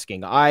just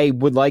asking.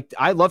 I'd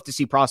love to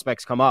see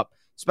prospects come up,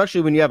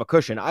 especially when you have a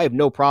cushion. I have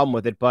no problem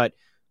with it, but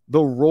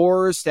the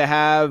roars to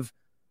have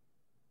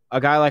a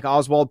guy like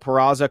Oswald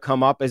Peraza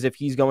come up as if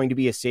he's going to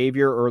be a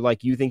savior, or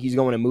like you think he's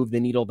going to move the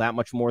needle that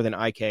much more than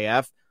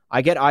IKF.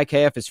 I get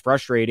IKF is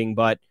frustrating,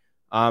 but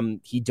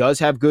he does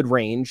have good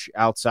range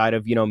outside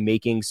of,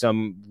 making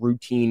some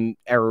routine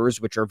errors,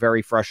 which are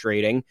very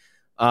frustrating.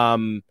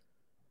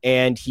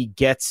 And he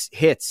gets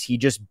hits. He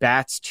just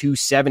bats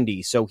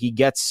 270. So he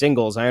gets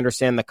singles. I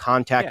understand the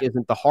contact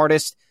isn't the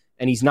hardest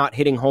and he's not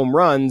hitting home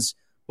runs.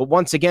 But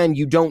once again,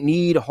 you don't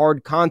need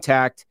hard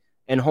contact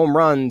and home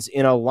runs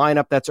in a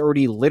lineup that's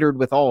already littered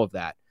with all of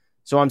that.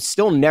 So I'm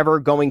still never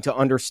going to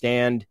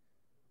understand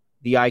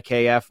the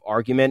IKF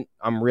argument.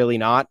 I'm really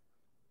not.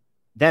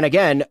 Then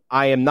again,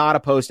 I am not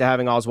opposed to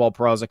having Oswald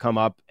Peraza come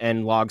up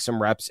and log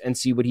some reps and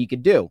see what he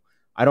could do.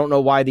 I don't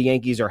know why the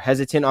Yankees are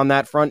hesitant on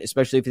that front,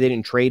 especially if they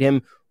didn't trade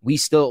him. We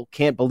still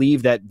can't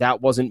believe that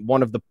wasn't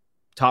one of the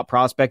top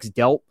prospects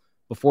dealt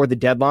before the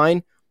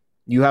deadline.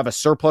 You have a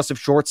surplus of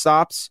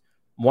shortstops.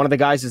 One of the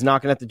guys is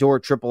knocking at the door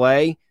at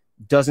AAA.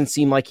 Doesn't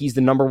seem like he's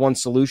the number one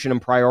solution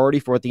and priority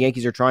for what the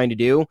Yankees are trying to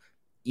do.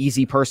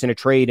 Easy person to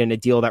trade in a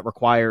deal that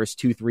requires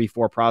 2, 3,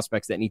 4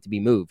 prospects that need to be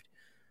moved.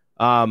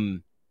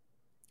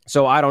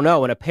 So I don't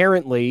know. And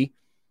apparently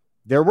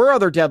there were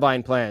other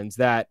deadline plans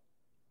that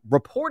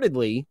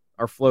reportedly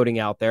are floating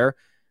out there.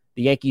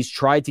 The Yankees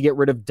tried to get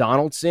rid of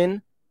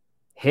Donaldson,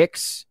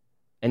 Hicks,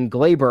 and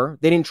Glaber.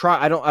 They didn't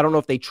try. I don't know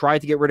if they tried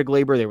to get rid of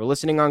Glaber. They were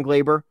listening on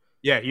Glaber.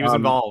 Yeah, he was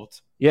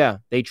involved. Yeah,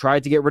 they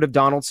tried to get rid of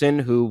Donaldson,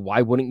 who,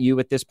 why wouldn't you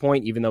at this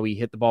point, even though he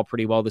hit the ball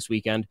pretty well this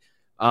weekend?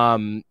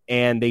 And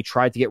they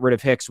tried to get rid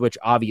of Hicks, which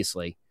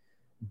obviously,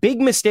 big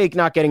mistake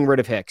not getting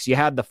rid of Hicks. You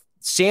had the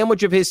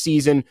sandwich of his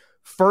season.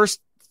 First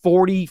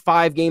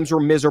 45 games were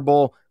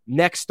miserable.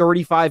 Next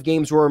 35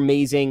 games were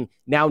amazing.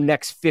 Now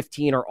next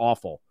 15 are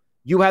awful.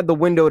 You had the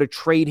window to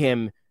trade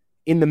him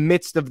in the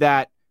midst of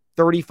that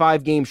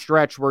 35-game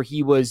stretch where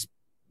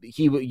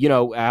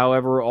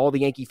however, all the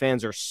Yankee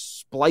fans are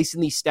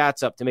splicing these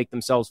stats up to make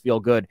themselves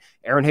feel good.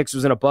 Aaron Hicks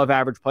was an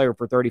above-average player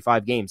for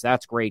 35 games.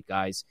 That's great,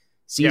 guys.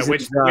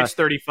 Which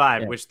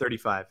 35? Yeah. Which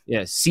 35?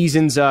 Yeah,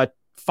 seasons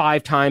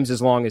 5 times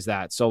as long as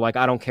that. So, I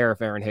don't care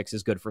if Aaron Hicks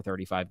is good for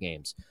 35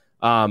 games.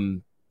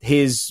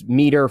 His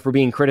meter for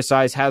being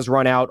criticized has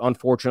run out,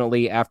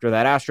 unfortunately, after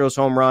that Astros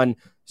home run.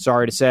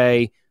 Sorry to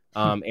say,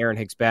 Aaron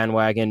Hicks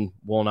bandwagon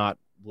will not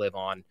live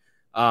on.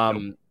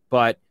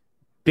 But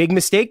big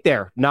mistake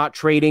there, not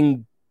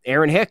trading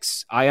Aaron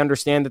Hicks. I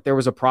understand that there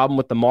was a problem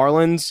with the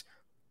Marlins,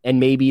 and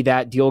maybe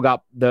that deal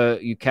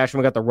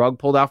Cashman got the rug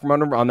pulled out from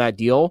under him on that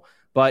deal.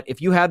 But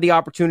if you had the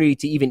opportunity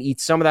to even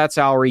eat some of that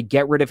salary,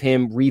 get rid of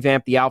him,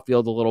 revamp the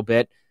outfield a little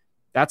bit,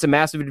 that's a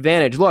massive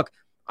advantage. Look,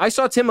 I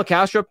saw Tim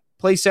LeCastro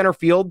play center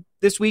field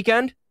this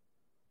weekend.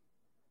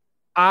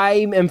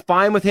 I am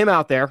fine with him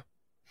out there.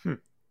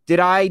 Did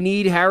I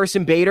need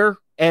Harrison Bader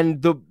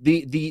and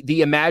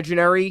the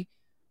imaginary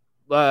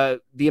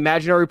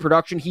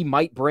production he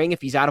might bring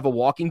if he's out of a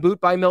walking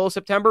boot by middle of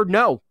September?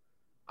 No.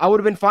 I would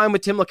have been fine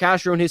with Tim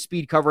LeCastro and his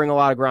speed covering a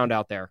lot of ground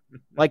out there.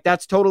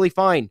 That's totally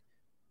fine.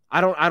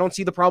 I don't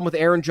see the problem with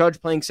Aaron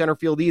Judge playing center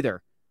field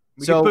either.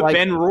 We could put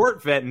Ben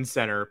Rortvedt in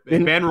center.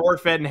 Ben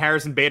Rortvedt and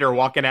Harrison Bader are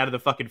walking out of the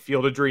fucking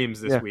Field of Dreams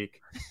this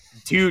week.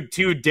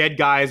 Two dead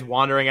guys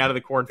wandering out of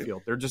the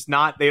cornfield. They're just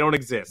not. They don't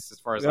exist as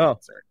far as I'm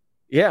concerned.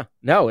 Yeah,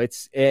 no,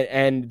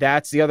 and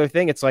that's the other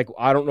thing. It's I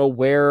don't know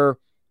where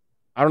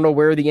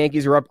the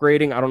Yankees are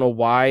upgrading. I don't know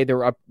why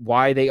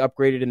why they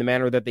upgraded in the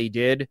manner that they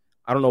did.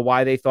 I don't know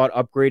why they thought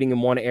upgrading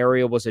in one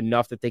area was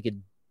enough that they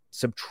could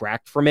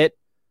subtract from it.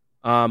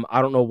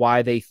 I don't know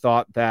why they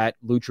thought that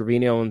Lou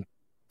Trevino and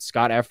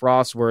Scott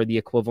Effross were the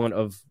equivalent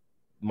of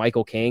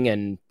Michael King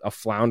and a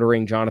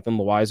floundering Jonathan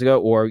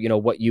Loaisiga, or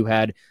what you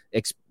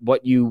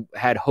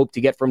had hoped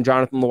to get from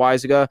Jonathan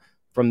Loaisiga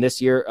from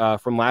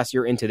last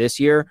year into this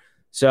year.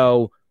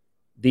 So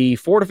the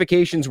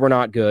fortifications were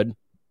not good.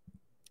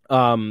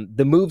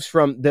 The moves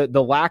from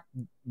the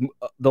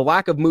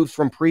lack of moves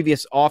from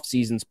previous off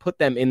seasons put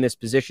them in this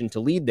position to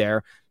lead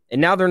there,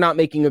 and now they're not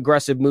making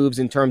aggressive moves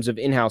in terms of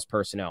in-house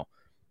personnel.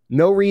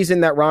 No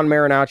reason that Ron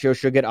Marinaccio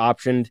should get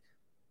optioned,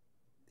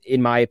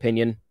 in my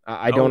opinion.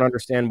 I don't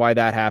understand why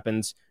that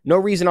happens. No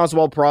reason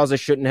Oswald Peraza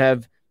shouldn't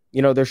have,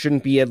 there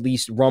shouldn't be at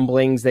least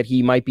rumblings that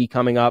he might be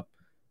coming up.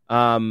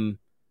 And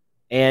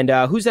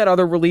who's that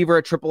other reliever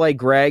at AAA?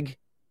 Greg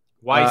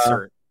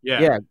Weissert.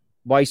 Yeah.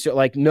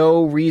 Weissert.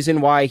 No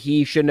reason why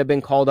he shouldn't have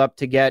been called up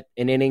to get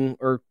an inning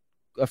or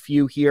a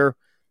few here.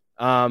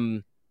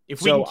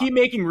 If we can keep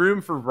making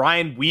room for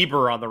Ryan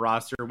Weber on the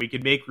roster, we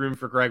could make room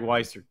for Greg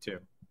Weissert too.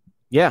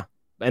 Yeah.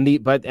 And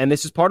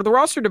this is part of the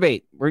roster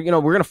debate. We're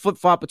going to flip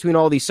flop between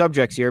all these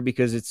subjects here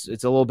because it's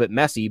a little bit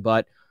messy,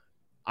 but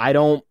I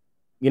don't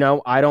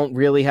I don't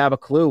really have a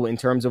clue in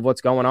terms of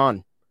what's going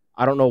on.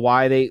 I don't know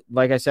why I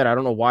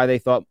don't know why they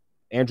thought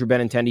Andrew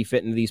Benintendi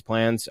fit into these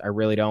plans. I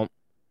really don't.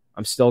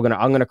 I'm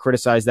going to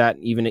criticize that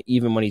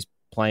even when he's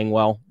playing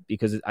well,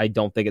 because I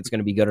don't think it's going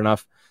to be good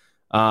enough.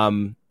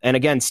 And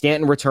again,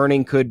 Stanton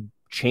returning could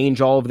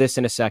change all of this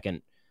in a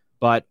second,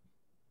 but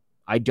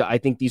I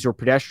think these are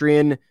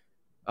pedestrian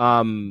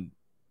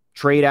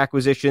trade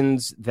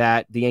acquisitions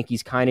that the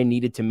Yankees kind of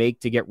needed to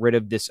make to get rid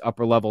of this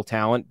upper level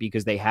talent,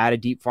 because they had a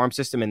deep farm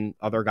system and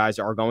other guys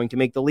are going to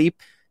make the leap.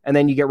 And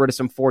then you get rid of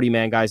some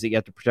 40-man guys that you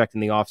have to protect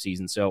in the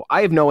offseason. So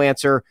I have no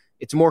answer.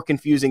 It's more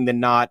confusing than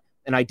not,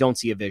 and I don't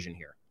see a vision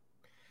here.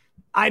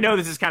 I know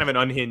this is kind of an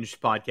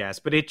unhinged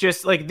podcast, but it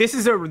just this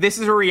is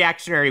a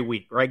reactionary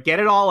week, right?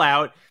 Get it all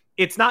out.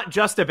 It's not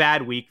just a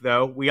bad week,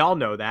 though. We all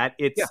know that.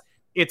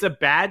 It's a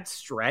bad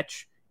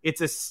stretch.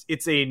 It's a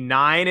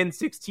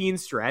 9-16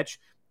 stretch,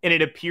 and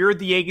it appeared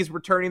the Yankees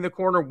were turning the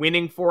corner,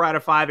 winning 4 out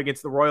of 5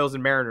 against the Royals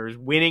and Mariners,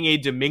 winning a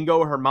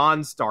Domingo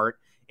Germán start,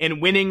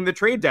 and winning the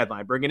trade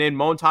deadline, bringing in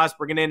Montas,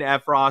 bringing in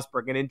Effross,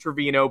 bringing in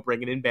Trevino,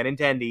 bringing in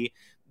Benintendi.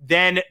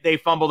 Then they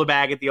fumble the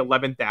bag at the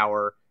 11th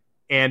hour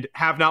and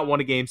have not won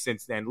a game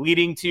since then,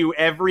 leading to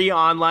every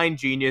online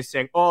genius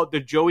saying, oh, the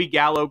Joey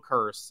Gallo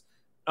curse.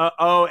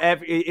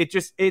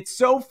 It's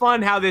so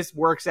fun how this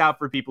works out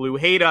for people who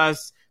hate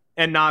us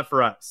and not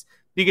for us,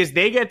 because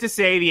they get to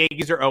say the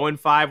Yankees are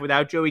 0-5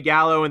 without Joey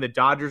Gallo and the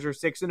Dodgers are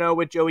 6-0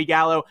 with Joey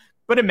Gallo.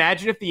 But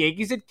imagine if the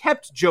Yankees had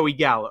kept Joey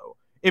Gallo.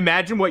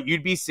 Imagine what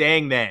you'd be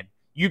saying then.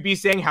 You'd be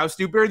saying, how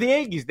stupid are the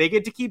Yankees? They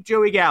get to keep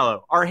Joey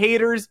Gallo. Our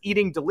haters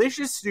eating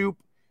delicious soup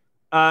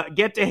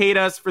get to hate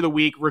us for the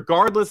week,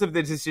 regardless of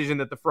the decision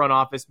that the front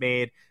office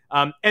made.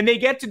 And they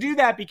get to do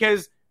that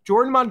because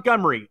Jordan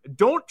Montgomery,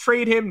 don't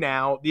trade him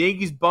now. The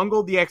Yankees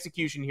bungled the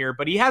execution here,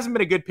 but he hasn't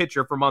been a good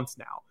pitcher for months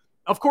now.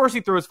 Of course,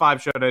 he throws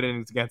 5 shutout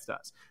innings against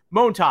us.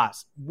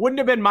 Montas wouldn't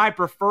have been my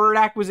preferred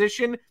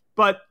acquisition,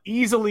 but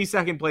easily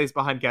second place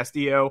behind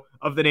Castillo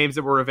of the names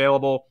that were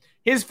available.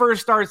 His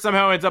first start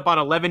somehow ends up on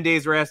 11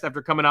 days rest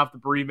after coming off the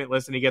bereavement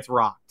list, and he gets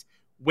rocked.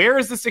 Where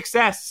is the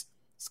success?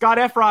 Scott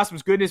Effross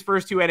was good in his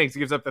first 2 innings. He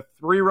gives up the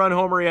 3-run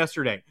homer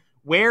yesterday.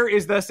 Where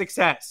is the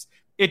success?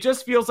 It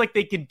just feels like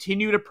they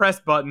continue to press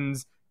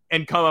buttons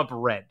and come up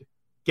red.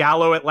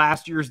 Gallo at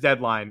last year's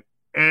deadline.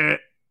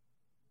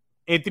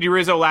 Anthony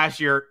Rizzo last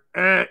year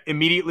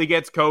immediately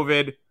gets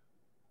COVID.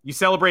 You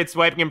celebrate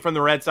swiping him from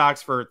the Red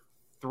Sox for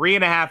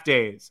 3.5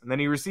 days, and then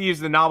he receives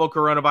the novel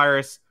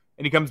coronavirus,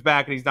 and he comes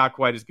back, and he's not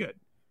quite as good.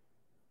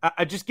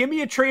 Just give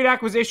me a trade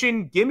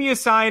acquisition, give me a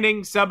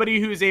signing,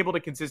 somebody who's able to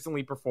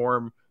consistently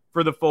perform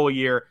for the full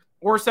year,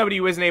 or somebody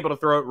who isn't able to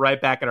throw it right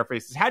back in our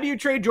faces. How do you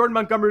trade Jordan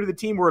Montgomery to the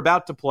team we're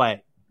about to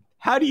play?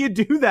 How do you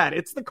do that?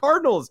 It's the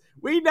Cardinals.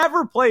 We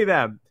never play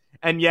them.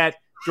 And yet,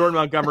 Jordan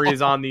Montgomery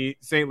is on the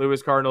St.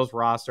 Louis Cardinals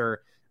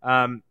roster.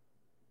 Can't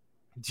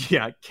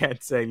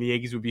say the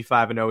Yankees would be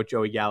 5-0 with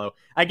Joey Gallo.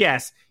 I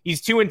guess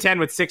he's 2-10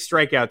 with 6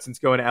 strikeouts since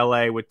going to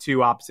LA with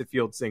 2 opposite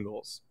field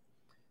singles.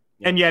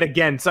 And yet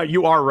again, so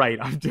you are right.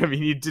 I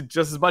mean, he did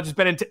just as much as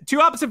Benintendi. 2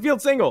 opposite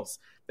field singles.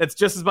 That's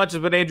just as much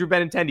as what Andrew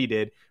Benintendi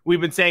did.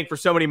 We've been saying for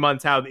so many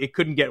months how it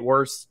couldn't get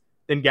worse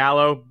than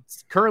Gallo.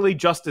 It's currently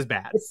just as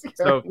bad.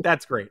 So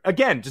that's great.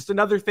 Again, just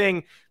another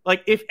thing.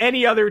 Like, if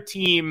any other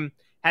team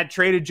had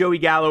traded Joey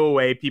Gallo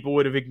away, people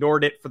would have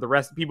ignored it for the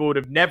rest. People would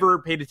have never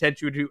paid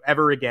attention to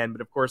ever again.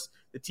 But of course,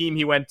 the team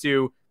he went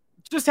to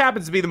just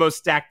happens to be the most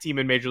stacked team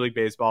in Major League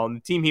Baseball. And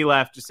the team he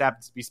left just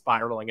happens to be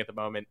spiraling at the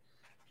moment.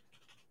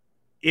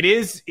 It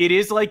is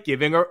like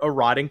giving a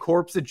rotting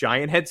corpse a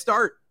giant head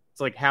start. It's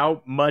like,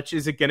 how much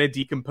is it going to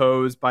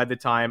decompose by the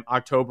time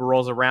October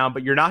rolls around?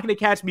 But you're not going to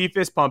catch me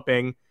fist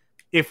pumping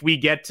if we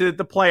get to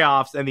the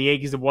playoffs and the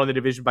Yankees have won the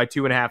division by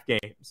 2.5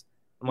 games.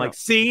 I'm like,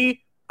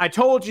 see, I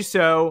told you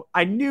so.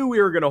 I knew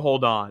we were going to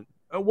hold on.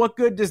 What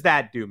good does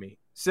that do me?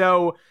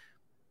 So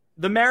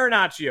the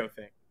Marinaccio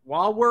thing,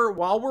 while we're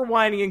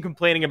whining and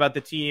complaining about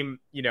the team,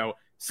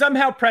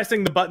 somehow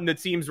pressing the button that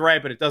seems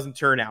right, but it doesn't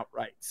turn out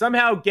right.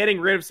 Somehow getting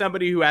rid of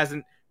somebody who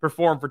hasn't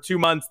performed for 2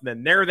 months, and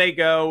then there they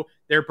go.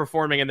 They're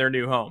performing in their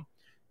new home.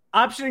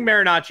 Optioning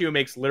Marinaccio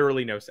makes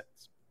literally no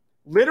sense.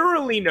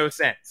 Literally no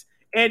sense.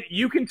 And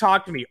you can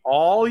talk to me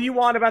all you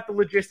want about the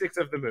logistics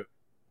of the move.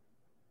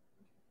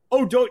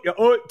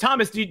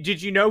 Thomas,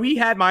 did you know he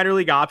had minor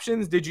league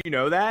options? Did you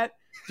know that?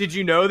 Did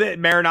you know that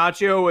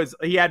Marinaccio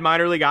he had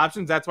minor league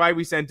options? That's why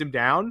we sent him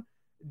down.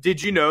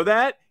 Did you know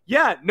that?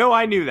 Yeah, no,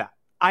 I knew that.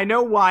 I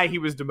know why he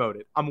was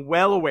demoted. I'm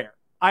well aware.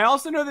 I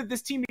also know that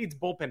this team needs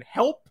bullpen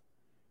help.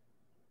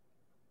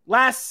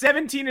 Last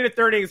 17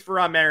 1/3 innings for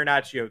Ron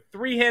Marinaccio.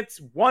 3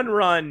 hits, 1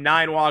 run,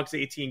 9 walks,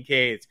 18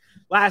 Ks.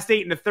 Last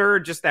 8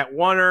 1/3, just that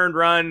 1 earned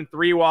run,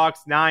 3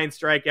 walks, 9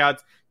 strikeouts.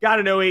 Got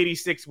an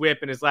 0.86 whip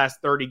in his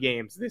last 30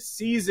 games. This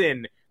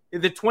season,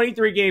 in the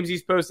 23 games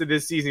he's posted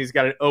this season, he's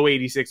got an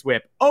 0.86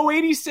 whip.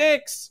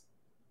 0.86!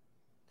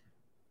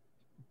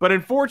 But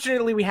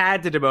unfortunately, we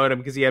had to demote him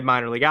because he had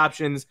minor league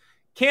options.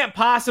 Can't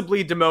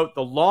possibly demote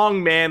the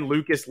long man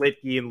Lucas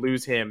Litke and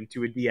lose him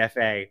to a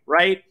DFA,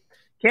 right?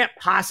 Can't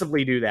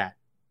possibly do that.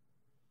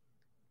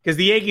 because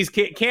the Yankees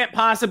can't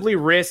possibly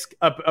risk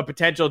a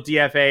potential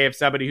DFA of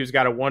somebody who's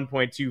got a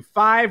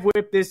 1.25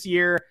 whip this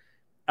year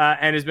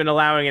and has been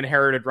allowing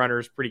inherited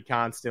runners pretty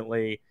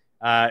constantly.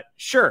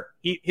 Sure,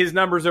 his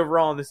numbers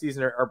overall in the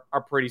season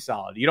are pretty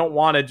solid. You don't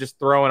want to just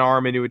throw an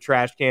arm into a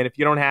trash can if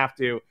you don't have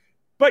to,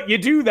 but you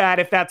do that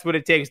if that's what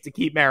it takes to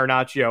keep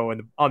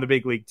Marinaccio on the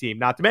big league team.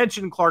 Not to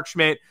mention Clark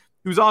Schmidt,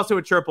 who's also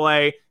a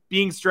AAA,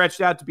 being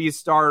stretched out to be a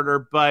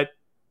starter, but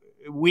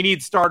we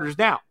need starters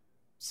now.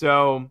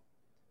 So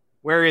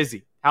where is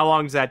he? How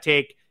long does that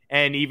take?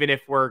 And even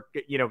if we're,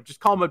 just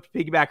call him a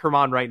piggyback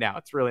Herman right now.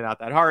 It's really not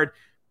that hard.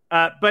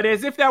 But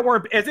as if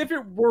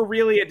it were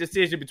really a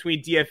decision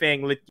between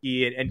DFAing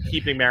Litke and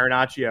keeping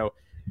Marinaccio,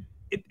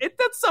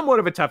 that's somewhat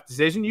of a tough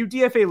decision. You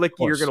DFA Litke,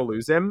 you're going to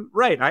lose him.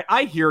 Right.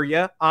 I hear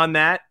you on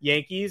that,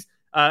 Yankees.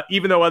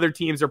 Even though other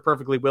teams are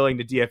perfectly willing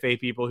to DFA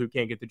people who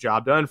can't get the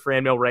job done.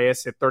 Franmil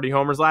Reyes hit 30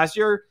 homers last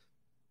year.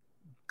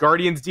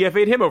 Guardians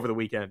DFA'd him over the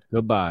weekend.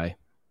 Goodbye.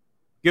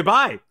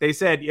 They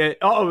said,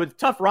 it's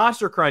tough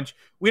roster crunch.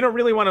 We don't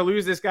really want to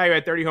lose this guy who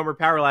had 30 homer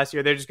power last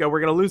year. They just go,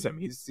 we're going to lose him.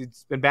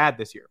 He's been bad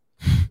this year.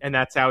 And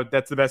that's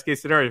the best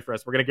case scenario for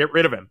us. We're going to get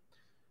rid of him.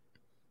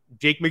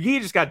 Jake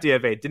McGee just got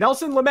DFA'd.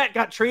 Dinelson Lamet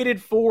got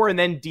traded for and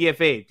then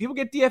DFA'd. People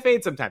get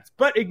DFA'd sometimes.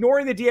 But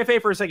ignoring the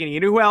DFA for a second, you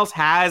know who else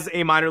has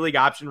a minor league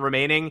option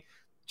remaining?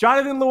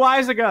 Jonathan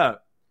Loaisiga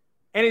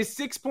and his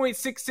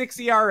 6.66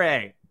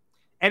 ERA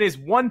and his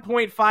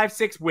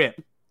 1.56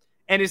 whip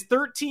and his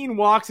 13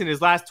 walks in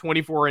his last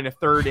 24 and a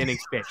third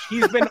innings pitch.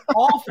 He's been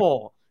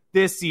awful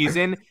this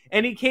season,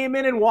 and he came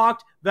in and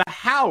walked the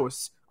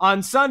house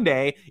on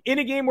Sunday in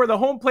a game where the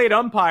home plate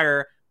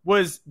umpire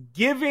was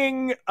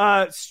giving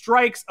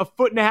strikes a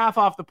foot and a half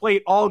off the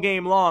plate all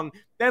game long.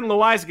 Then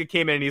Loaisiga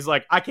came in and he's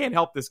like, I can't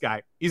help this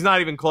guy. He's not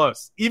even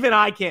close. Even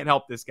I can't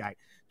help this guy.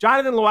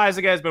 Jonathan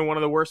Loaisiga has been one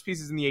of the worst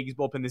pieces in the Yankees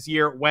bullpen this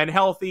year. When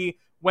healthy,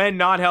 when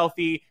not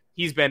healthy,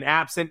 he's been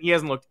absent. He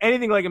hasn't looked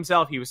anything like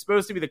himself. He was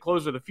supposed to be the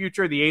closer of the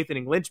future, the eighth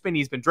inning linchpin.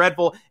 He's been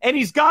dreadful. And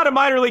he's got a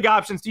minor league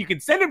option, so you can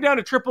send him down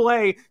to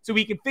AAA so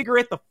he can figure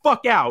it the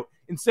fuck out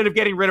instead of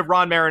getting rid of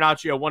Ron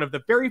Marinaccio, one of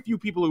the very few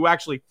people who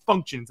actually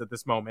functions at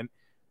this moment.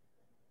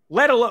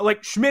 Let alone,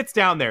 like, Schmidt's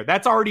down there.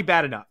 That's already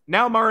bad enough.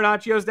 Now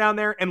Marinaccio's down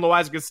there and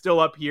Loaisiga's still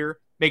up here.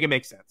 Make it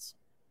make sense.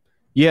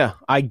 Yeah,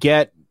 I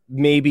get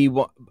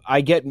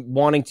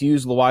wanting to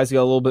use Loaisiga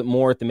a little bit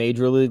more at the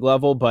major league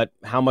level, but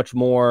how much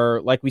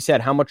more, like we said,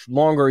 how much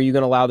longer are you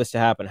going to allow this to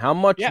happen? How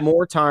much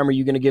more time are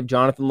you going to give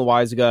Jonathan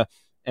Loaisiga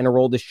and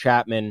Aroldis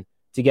Chapman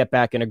to get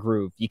back in a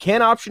groove? You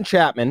can't option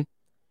Chapman,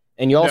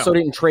 and you also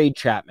didn't trade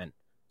Chapman.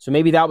 So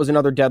maybe that was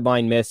another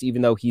deadline miss,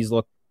 even though he's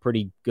looked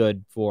pretty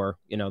good for,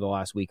 the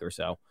last week or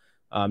so.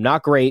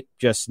 Not great,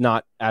 just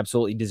not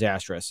absolutely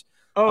disastrous.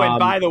 Oh, and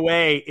by the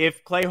way,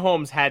 if Clay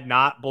Holmes had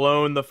not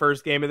blown the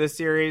first game of this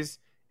series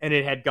and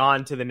it had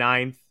gone to the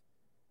ninth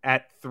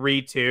at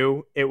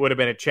 3-2, it would have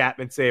been a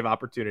Chapman save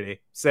opportunity,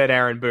 said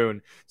Aaron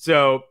Boone.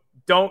 So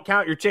don't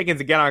count your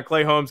chickens again on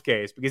Clay Holmes'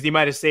 case because he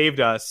might have saved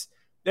us.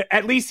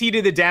 At least he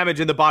did the damage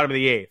in the bottom of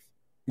the eighth.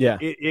 Yeah.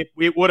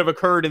 It would have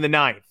occurred in the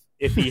ninth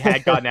if he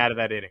had gotten out of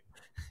that inning.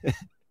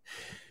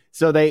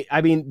 So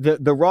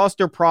the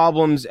roster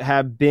problems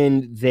have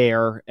been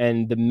there,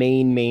 and the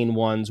main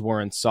ones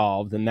weren't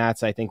solved. And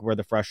that's, I think, where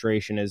the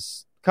frustration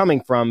is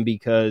coming from,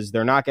 because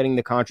they're not getting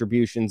the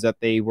contributions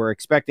that they were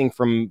expecting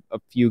from a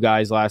few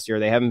guys last year.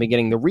 They haven't been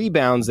getting the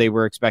rebounds they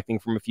were expecting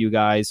from a few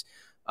guys.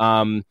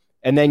 And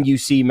then you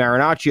see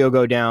Marinaccio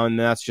go down, and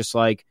that's just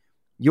like,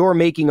 you're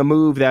making a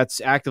move that's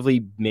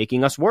actively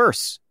making us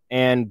worse.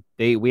 And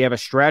we have a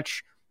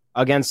stretch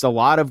against a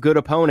lot of good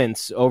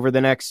opponents over the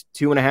next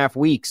 2.5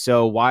 weeks.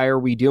 So why are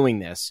we doing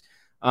this?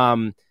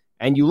 And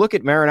you look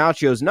at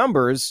Marinaccio's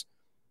numbers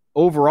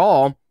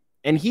overall,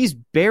 and he's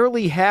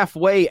barely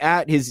halfway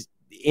at his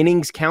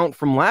innings count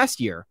from last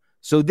year.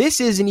 So this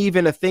isn't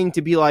even a thing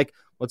to be like,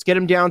 let's get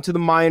him down to the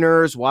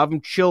minors. We'll have him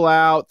chill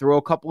out, throw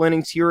a couple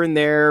innings here and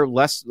there.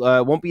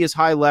 Won't be as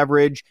high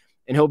leverage,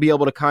 and he'll be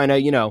able to kind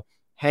of,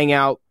 hang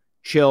out,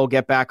 chill,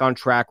 get back on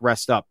track,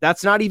 rest up.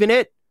 That's not even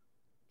it.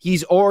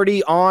 He's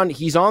on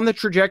the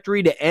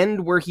trajectory to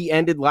end where he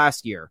ended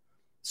last year.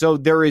 So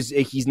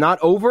he's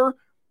not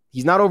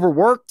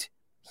overworked.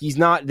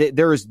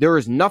 There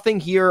is nothing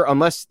here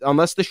unless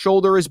the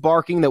shoulder is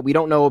barking that we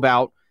don't know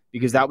about,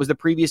 because that was the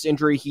previous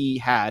injury he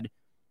had.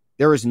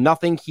 There is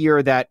nothing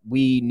here that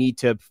we need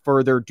to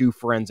further do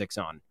forensics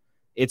on.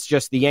 It's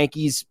just the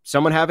Yankees,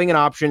 someone having an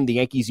option, the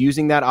Yankees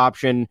using that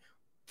option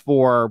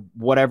for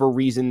whatever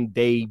reason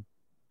they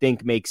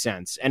think makes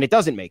sense. And it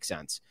doesn't make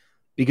sense,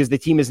 because the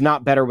team is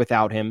not better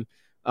without him.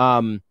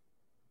 I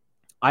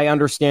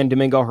understand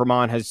Domingo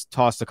Germán has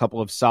tossed a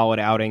couple of solid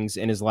outings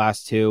in his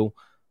last two,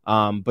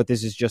 but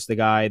this is just the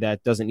guy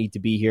that doesn't need to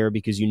be here,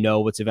 because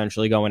what's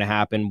eventually going to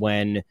happen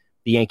when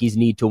the Yankees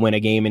need to win a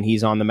game and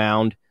he's on the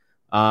mound.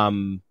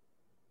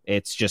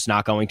 It's just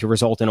not going to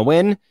result in a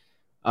win.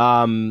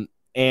 And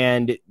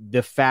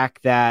the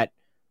fact that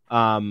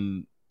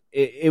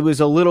it was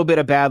a little bit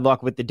of bad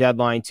luck with the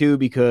deadline too,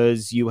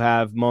 because you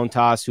have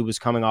Montas, who was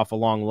coming off a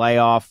long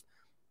layoff.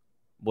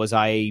 Was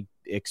I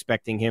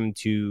expecting him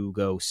to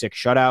go 6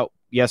 shutout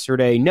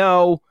yesterday?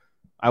 No,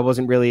 I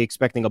wasn't really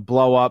expecting a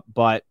blow up,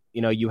 but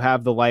you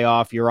have the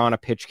layoff, you're on a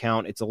pitch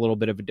count. It's a little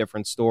bit of a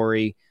different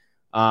story.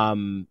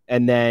 And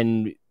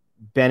then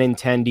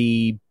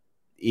Benintendi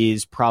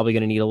is probably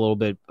going to need a little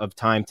bit of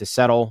time to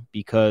settle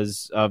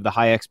because of the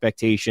high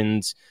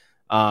expectations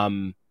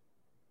and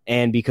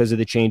because of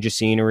the change of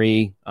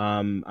scenery.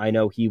 I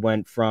know he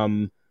went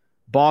from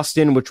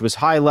Boston, which was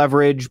high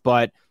leverage,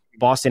 but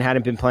Boston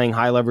hadn't been playing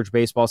high leverage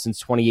baseball since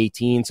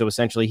 2018. So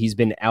essentially he's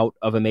been out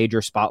of a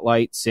major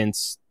spotlight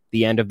since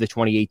the end of the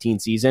 2018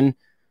 season.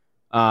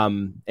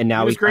 And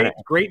now he was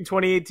great in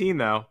 2018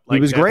 though.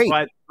 He was great.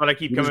 What I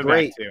keep coming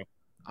back to.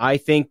 I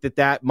think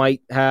that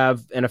might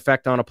have an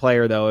effect on a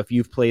player, though, if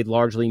you've played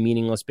largely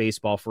meaningless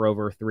baseball for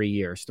over 3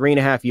 years.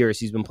 3.5 years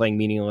he's been playing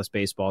meaningless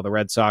baseball. The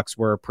Red Sox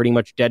were pretty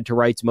much dead to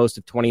rights most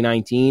of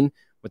 2019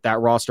 with that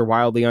roster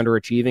wildly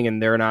underachieving,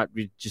 and they're not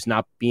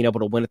being able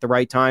to win at the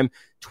right time.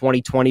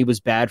 2020 was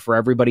bad for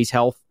everybody's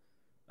health.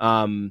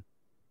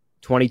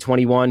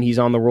 2021, he's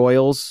on the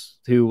Royals,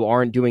 who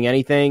aren't doing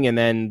anything, and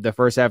then the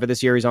first half of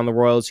this year, he's on the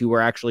Royals, who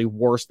were actually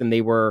worse than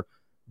they were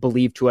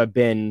believed to have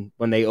been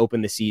when they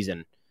opened the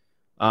season.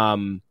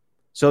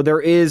 So there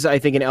is, I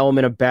think, an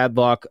element of bad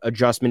luck,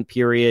 adjustment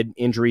period,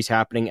 injuries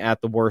happening at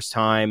the worst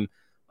time.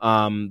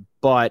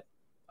 But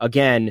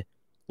again,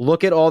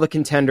 look at all the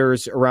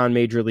contenders around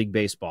Major League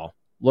Baseball.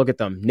 Look at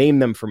them. Name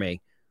them for me.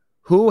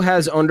 Who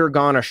has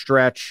undergone a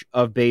stretch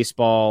of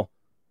baseball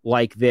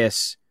like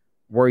this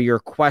where you're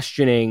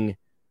questioning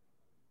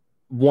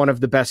one of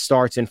the best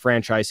starts in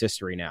franchise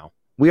history now?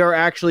 We are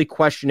actually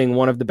questioning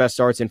one of the best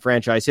starts in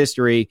franchise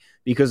history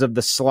because of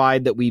the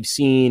slide that we've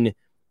seen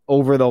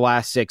over the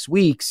last 6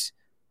 weeks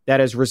that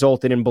has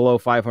resulted in below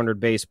 500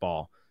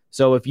 baseball.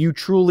 So if you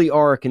truly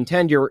are a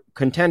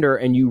contender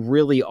and you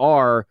really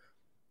are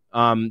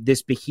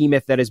this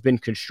behemoth that has been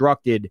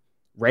constructed,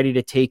 ready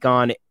to take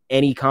on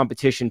any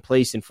competition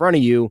placed in front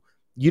of you,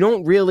 you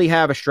don't really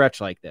have a stretch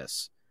like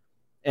this.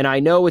 And I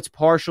know it's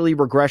partially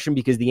regression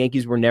because the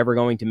Yankees were never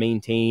going to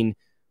maintain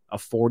a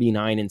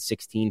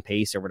 49-16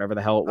 pace or whatever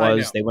the hell it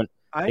was. They went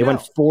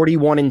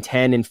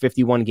 41-10 in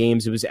 51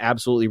 games. It was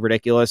absolutely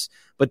ridiculous.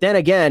 But then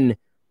again,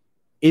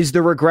 is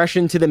the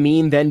regression to the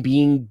mean then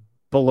being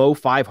below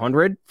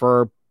 500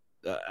 for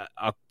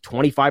a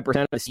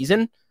 25% of the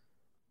season?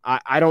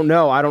 I don't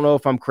know. I don't know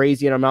if I'm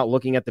crazy and I'm not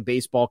looking at the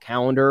baseball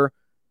calendar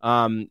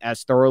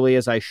as thoroughly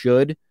as I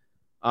should.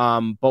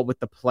 But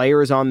with the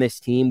players on this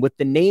team, with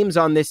the names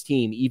on this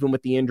team, even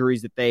with the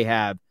injuries that they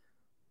have,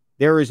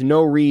 there is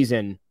no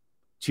reason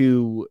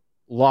to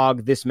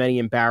log this many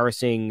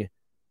embarrassing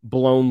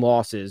blown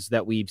losses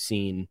that we've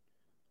seen.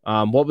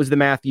 What was the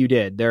math you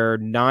did? They're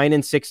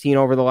 9-16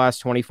 over the last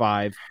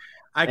 25.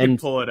 I can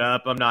pull it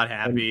up. I'm not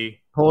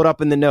happy. Pull it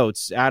up in the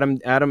notes.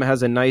 Adam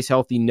has a nice,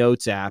 healthy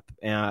notes app,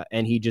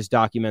 and he just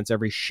documents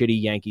every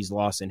shitty Yankees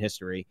loss in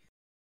history.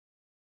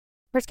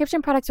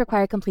 Prescription products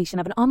require completion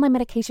of an online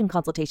medication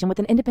consultation with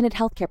an independent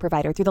healthcare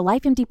provider through the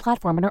LifeMD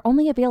platform and are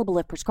only available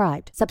if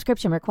prescribed.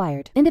 Subscription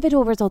required.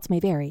 Individual results may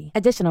vary.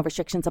 Additional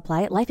restrictions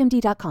apply at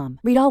lifemd.com.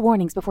 Read all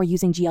warnings before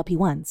using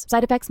GLP-1s.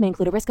 Side effects may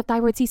include a risk of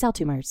thyroid C-cell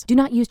tumors. Do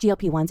not use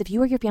GLP-1s if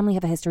you or your family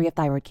have a history of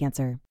thyroid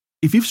cancer.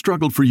 If you've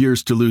struggled for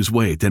years to lose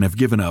weight and have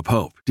given up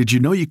hope, did you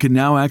know you can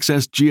now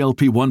access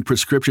GLP-1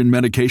 prescription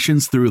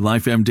medications through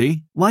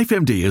LifeMD?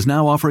 LifeMD is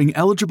now offering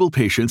eligible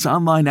patients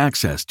online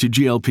access to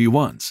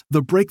GLP-1s,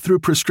 the breakthrough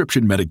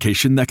prescription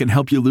medication that can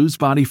help you lose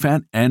body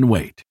fat and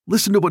weight.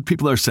 Listen to what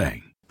people are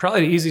saying.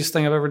 Probably the easiest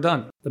thing I've ever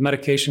done. The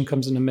medication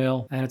comes in the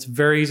mail, and it's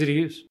very easy to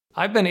use.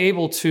 I've been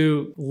able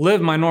to live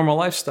my normal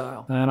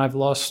lifestyle, and I've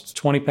lost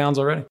 20 pounds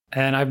already,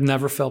 and I've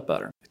never felt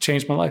better. It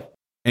changed my life.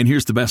 And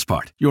here's the best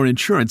part. Your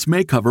insurance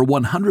may cover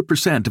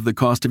 100% of the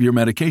cost of your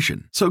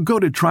medication. So go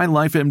to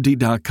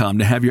TryLifeMD.com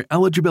to have your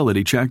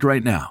eligibility checked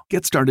right now.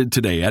 Get started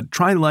today at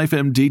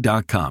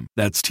TryLifeMD.com.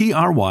 That's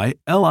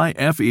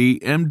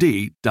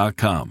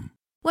TryLifeMD.com.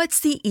 What's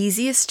the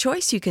easiest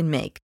choice you can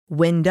make?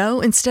 Window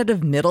instead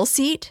of middle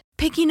seat?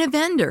 Picking a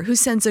vendor who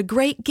sends a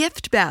great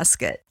gift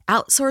basket?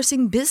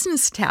 Outsourcing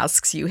business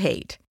tasks you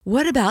hate?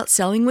 What about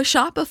selling with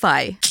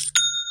Shopify?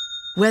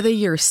 Whether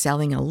you're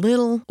selling a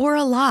little or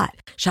a lot,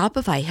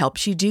 Shopify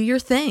helps you do your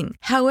thing,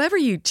 however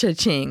you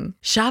cha-ching.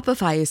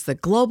 Shopify is the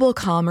global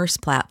commerce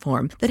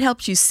platform that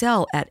helps you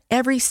sell at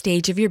every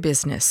stage of your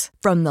business.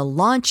 From the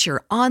launch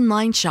your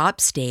online shop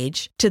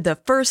stage to the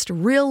first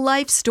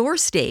real-life store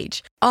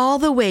stage, all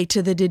the way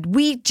to the did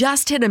we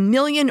just hit 1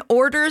 million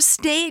orders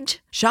stage.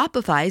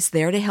 Shopify's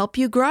there to help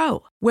you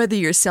grow. Whether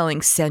you're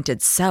selling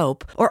scented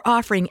soap or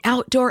offering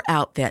outdoor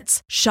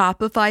outfits,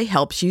 Shopify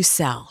helps you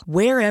sell.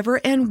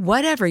 Wherever and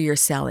whatever you're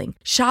selling,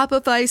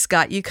 Shopify's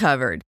got you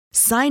covered.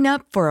 Sign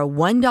up for a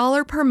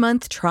 $1 per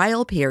month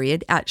trial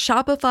period at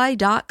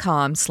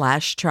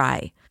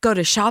shopify.com/try. Go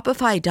to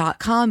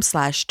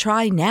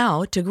shopify.com/try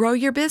now to grow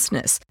your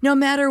business, no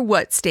matter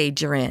what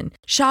stage you're in.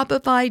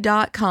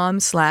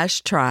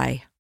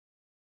 Shopify.com/try.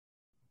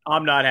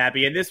 I'm not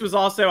happy. And this was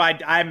also,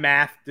 I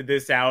mathed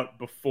this out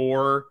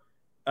before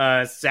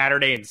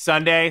Saturday and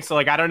Sunday. So,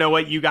 like, I don't know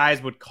what you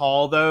guys would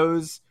call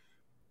those.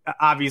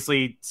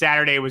 Obviously,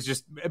 Saturday was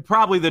just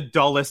probably the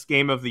dullest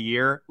game of the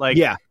year. Like,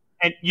 yeah.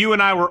 And you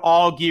and I were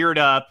all geared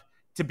up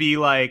to be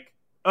like,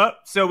 oh,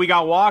 so we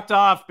got walked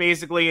off,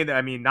 basically.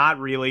 I mean, not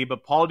really,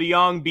 but Paul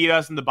DeJong beat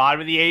us in the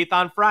bottom of the 8th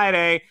on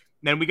Friday.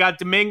 Then we got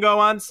Domingo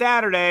on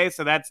Saturday,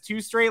 so that's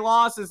 2 straight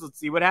losses. Let's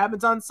see what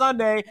happens on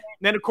Sunday. And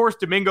then, of course,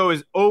 Domingo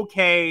is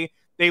okay.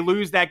 They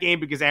lose that game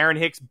because Aaron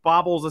Hicks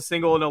bobbles a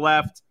single in the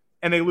left,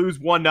 and they lose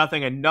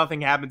 1-0, and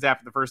nothing happens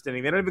after the first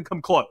inning. They don't even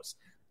come close.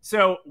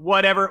 So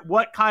what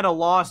kind of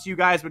loss you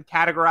guys would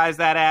categorize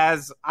that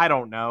as, I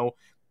don't know.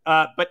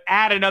 But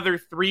add another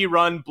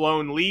 3-run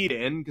blown lead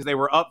in because they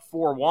were up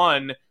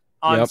 4-1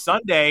 on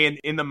Sunday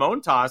in the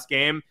Montas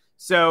game.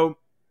 So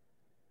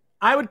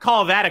I would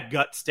call that a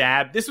gut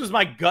stab. This was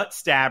my gut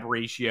stab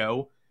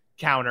ratio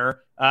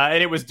counter,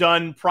 and it was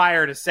done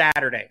prior to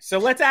Saturday. So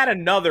let's add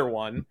another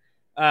one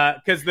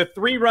because the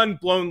 3-run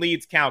blown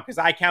leads count because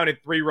I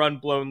counted 3-run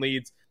blown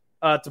leads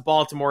to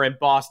Baltimore and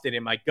Boston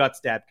in my gut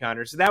stab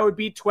counter. So that would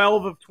be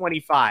 12 of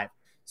 25.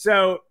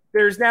 So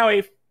there's now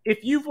if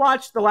you've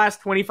watched the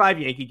last 25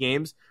 Yankee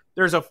games,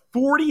 there's a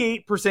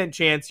 48%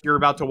 chance you're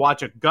about to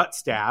watch a gut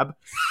stab.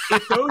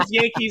 If those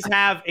Yankees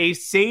have a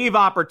save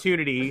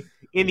opportunity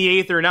in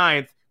the 8th or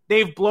 9th,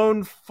 they've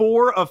blown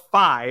 4 of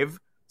 5.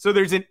 So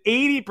there's an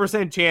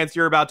 80% chance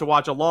you're about to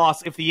watch a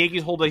loss if the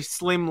Yankees hold a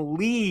slim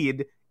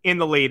lead in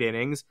the late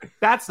innings.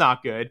 That's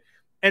not good.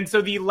 And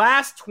so the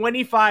last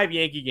 25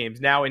 Yankee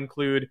games now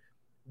include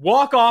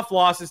walk-off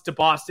losses to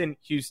Boston,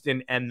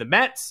 Houston, and the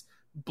Mets,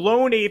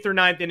 blown 8th or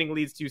 9th inning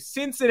leads to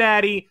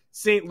Cincinnati,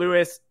 St.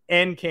 Louis,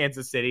 and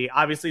Kansas City.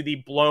 Obviously, the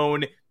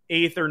blown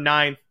 8th or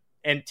 9th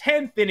and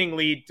 10th inning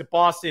lead to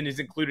Boston is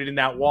included in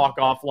that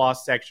walk-off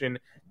loss section.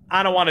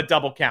 I don't want to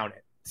double count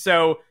it.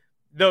 So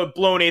the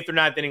blown 8th or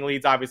 9th inning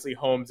leads, obviously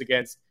Holmes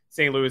against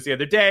St. Louis the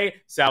other day,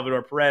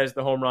 Salvador Perez,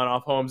 the home run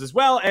off Holmes as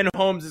well, and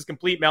Holmes'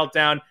 complete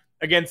meltdown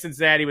against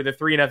Cincinnati with a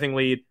 3-0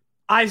 lead.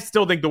 I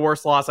still think the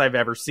worst loss I've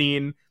ever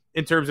seen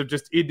in terms of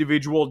just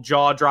individual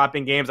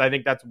jaw-dropping games. I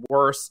think that's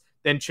worse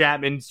than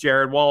Chapman's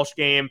Jared Walsh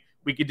game.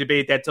 We could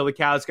debate that till the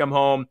cows come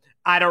home.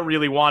 I don't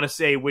really want to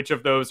say which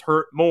of those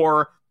hurt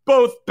more.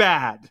 Both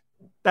bad.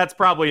 That's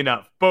probably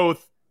enough.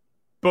 Both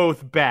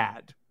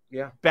bad.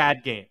 Yeah.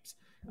 Bad games.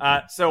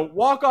 So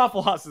walk-off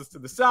losses to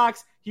the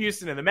Sox,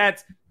 Houston, and the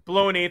Mets.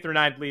 Blown 8th or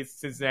 9th leads to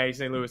Cincinnati,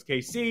 St. Louis,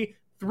 KC.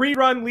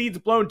 3-run leads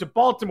blown to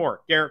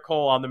Baltimore. Garrett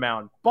Cole on the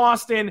mound.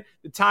 Boston,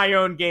 the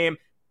Tyone game,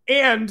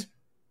 and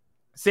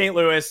St.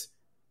 Louis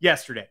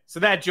yesterday.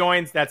 So that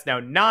joins. That's now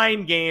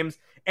 9 games.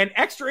 And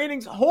extra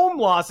innings home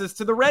losses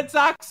to the Red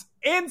Sox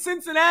and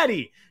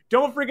Cincinnati.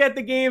 Don't forget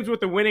the games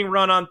with the winning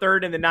run on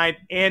 3rd and the 9th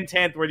and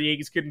 10th where the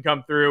Yankees couldn't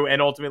come through,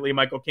 and ultimately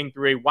Michael King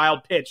threw a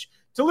wild pitch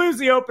to lose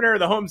the opener of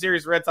the home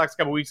series Red Sox a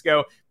couple weeks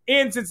ago.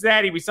 In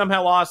Cincinnati, we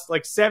somehow lost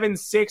like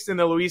 7-6 in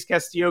the Luis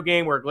Castillo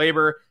game where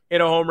Gleyber hit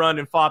a home run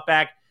and fought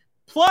back.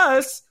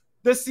 Plus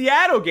the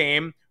Seattle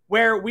game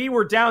where we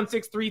were down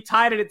 6-3,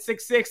 tied it at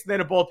 6-6,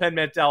 then a bullpen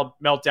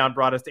meltdown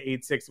brought us to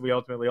 8-6, and we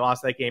ultimately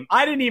lost that game.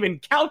 I didn't even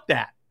count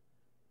that.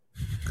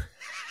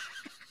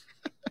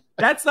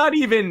 That's not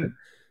even...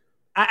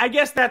 I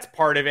guess that's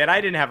part of it.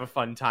 I didn't have a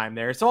fun time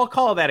there, so I'll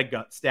call that a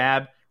gut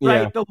stab,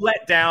 right? Yeah. The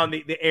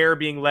letdown, the air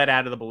being let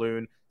out of the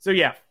balloon. So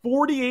yeah,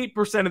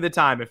 48% of the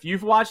time, if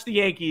you've watched the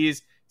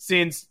Yankees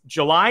since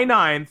July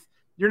 9th,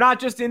 you're not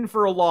just in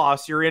for a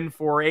loss, you're in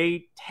for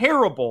a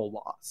terrible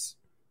loss.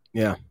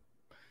 Yeah.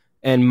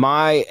 And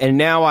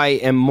now I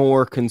am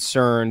more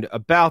concerned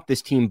about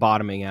this team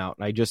bottoming out.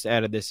 And I just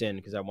added this in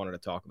because I wanted to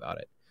talk about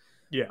it.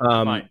 Yeah,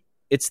 fine.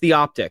 It's the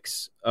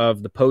optics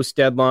of the post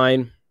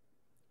deadline.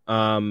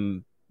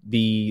 The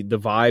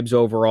vibes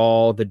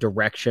overall, the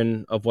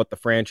direction of what the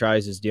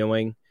franchise is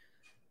doing.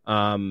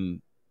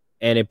 And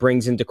it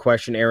brings into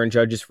question Aaron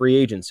Judge's free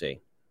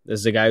agency. This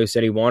is a guy who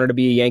said he wanted to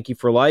be a Yankee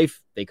for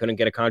life. They couldn't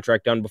get a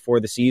contract done before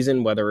the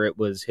season, whether it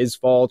was his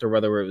fault or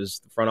whether it was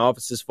the front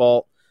office's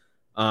fault.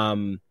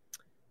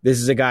 This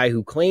is a guy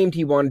who claimed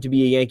he wanted to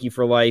be a Yankee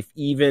for life,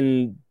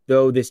 even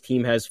though this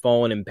team has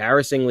fallen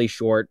embarrassingly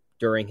short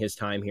during his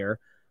time here.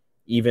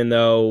 Even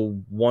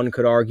though one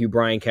could argue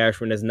Brian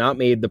Cashman has not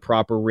made the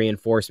proper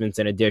reinforcements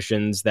and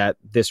additions that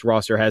this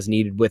roster has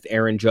needed with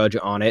Aaron Judge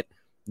on it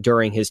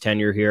during his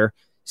tenure here,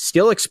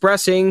 still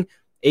expressing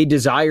a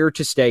desire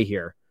to stay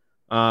here.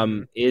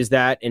 Is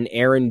that an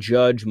Aaron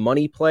Judge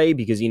money play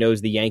because he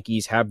knows the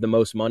Yankees have the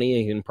most money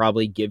and can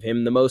probably give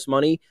him the most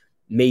money?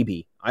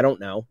 Maybe. I don't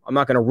know. I'm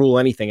not going to rule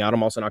anything out.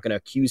 I'm also not going to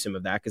accuse him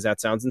of that because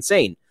that sounds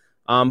insane.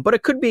 But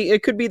it could be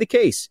the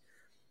case.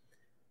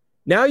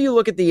 Now you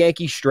look at the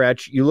Yankee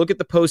stretch, you look at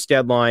the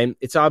post-deadline,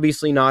 it's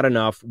obviously not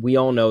enough. We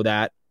all know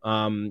that.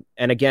 And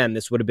again,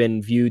 this would have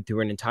been viewed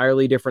through an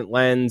entirely different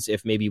lens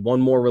if maybe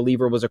one more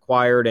reliever was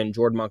acquired and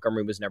Jordan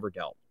Montgomery was never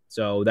dealt.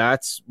 So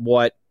that's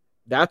what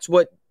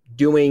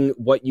doing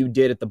what you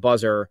did at the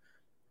buzzer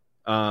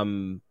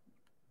and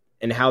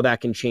how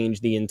that can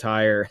change the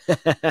entire...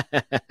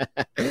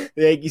 This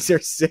The Yankees are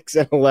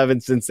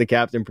 6-11 since the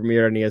captain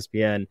premiered on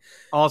ESPN.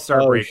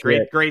 All-star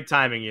break. Great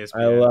timing,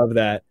 ESPN. I love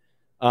that.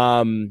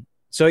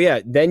 So yeah,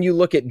 then you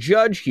look at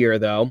Judge here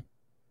though,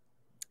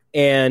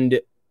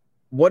 and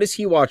what is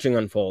he watching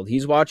unfold?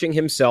 He's watching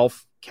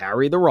himself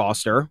carry the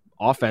roster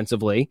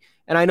offensively,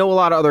 and I know a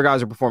lot of other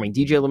guys are performing.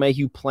 DJ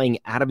LeMahieu playing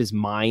out of his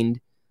mind.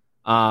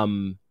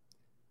 Matt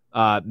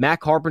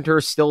Carpenter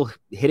is still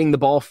hitting the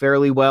ball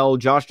fairly well.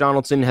 Josh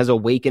Donaldson has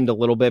awakened a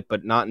little bit,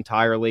 but not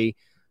entirely.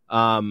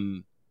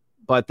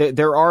 But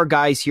there are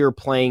guys here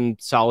playing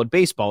solid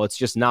baseball. It's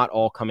just not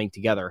all coming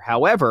together.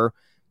 However,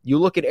 you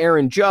look at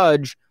Aaron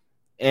Judge,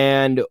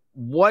 and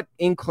what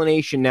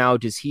inclination now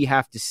does he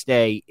have to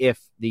stay if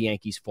the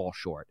Yankees fall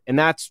short? And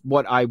that's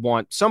what I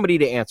want somebody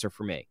to answer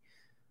for me.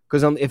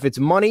 Because if it's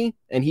money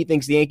and he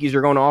thinks the Yankees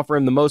are going to offer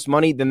him the most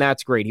money, then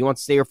that's great. He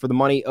wants to stay here for the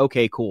money.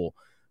 Okay, cool.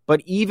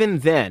 But even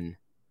then,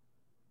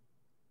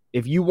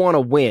 if you want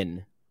to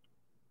win,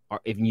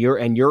 if you're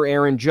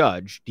Aaron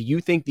Judge, do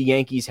you think the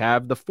Yankees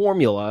have the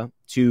formula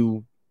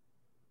to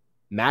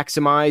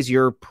maximize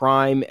your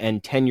prime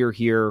and tenure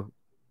here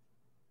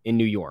in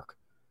New York?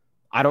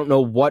 I don't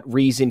know what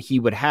reason he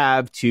would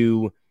have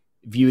to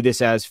view this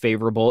as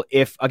favorable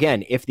if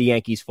the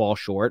Yankees fall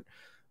short.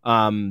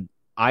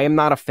 I am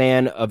not a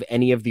fan of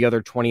any of the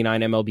other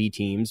 29 MLB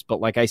teams, but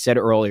like I said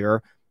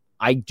earlier,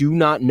 I do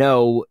not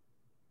know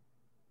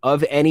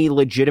of any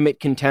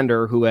legitimate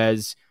contender who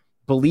has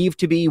believed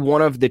to be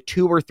one of the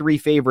 2 or 3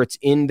 favorites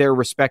in their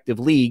respective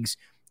leagues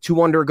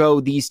to undergo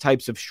these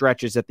types of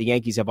stretches that the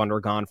Yankees have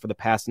undergone for the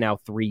past now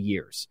 3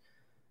 years.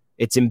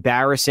 It's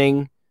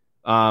embarrassing.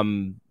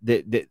 From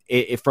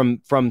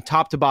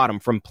top to bottom,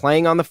 from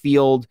playing on the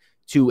field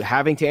to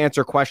having to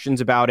answer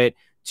questions about it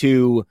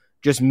to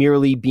just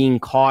merely being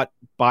caught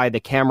by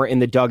the camera in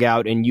the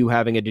dugout and you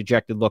having a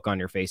dejected look on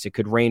your face. It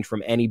could range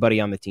from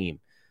anybody on the team.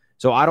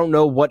 So I don't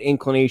know what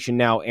inclination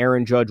now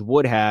Aaron Judge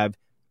would have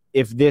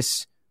if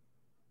this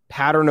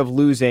pattern of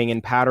losing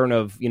and pattern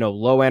of,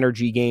 low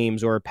energy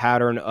games or a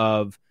pattern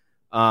of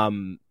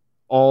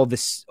all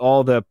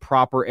the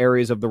proper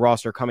areas of the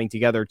roster coming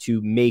together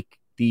to make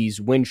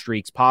these win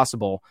streaks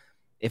possible.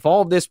 If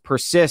all of this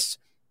persists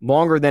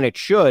longer than it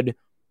should,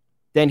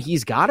 then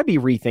he's got to be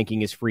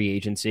rethinking his free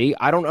agency.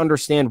 I don't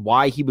understand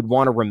why he would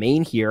want to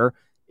remain here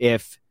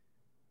if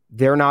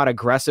they're not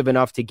aggressive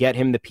enough to get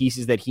him the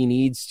pieces that he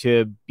needs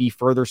to be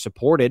further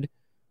supported.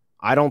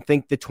 I don't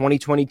think the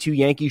 2022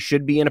 Yankees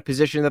should be in a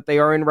position that they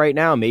are in right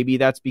now. Maybe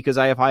that's because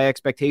I have high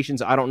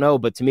expectations. I don't know.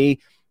 But to me,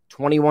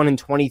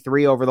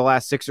 21-23 over the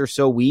last 6 or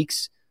so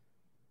weeks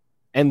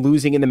and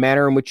losing in the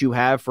manner in which you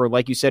have for,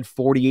 like you said,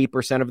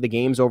 48% of the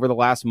games over the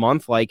last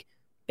month,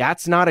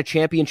 that's not a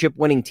championship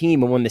winning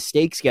team. And when the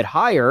stakes get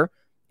higher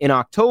in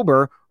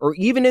October or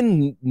even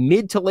in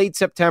mid to late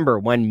September,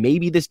 when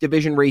maybe this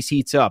division race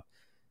heats up,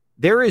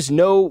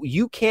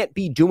 you can't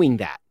be doing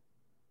that.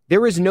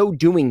 There is no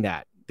doing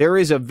that. There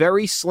is a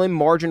very slim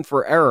margin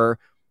for error.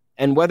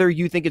 And whether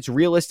you think it's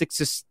realistic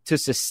to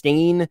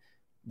sustain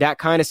that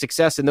kind of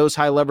success in those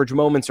high leverage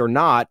moments or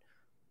not,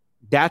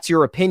 that's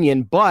your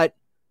opinion. But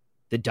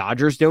the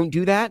Dodgers don't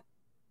do that.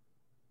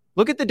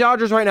 Look at the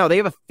Dodgers right now. They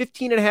have a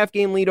 15.5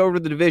 game lead over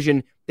the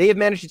division. They have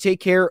managed to take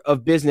care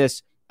of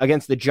business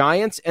against the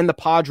Giants and the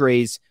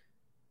Padres,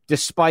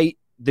 despite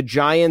the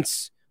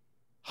Giants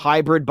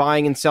hybrid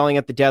buying and selling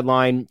at the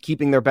deadline,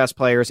 keeping their best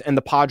players, and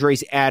the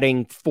Padres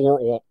adding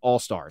 4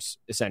 all-stars,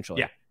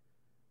 essentially. Yeah.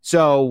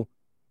 So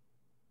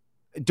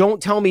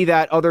don't tell me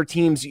that other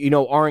teams,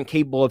 aren't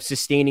capable of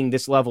sustaining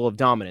this level of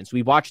dominance.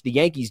 We watched the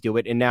Yankees do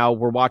it, and now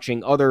we're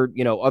watching other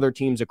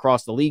teams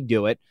across the league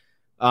do it.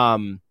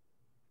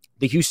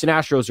 The Houston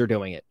Astros are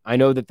doing it. I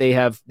know that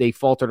they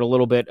faltered a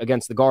little bit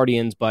against the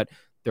Guardians, but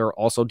they're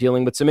also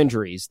dealing with some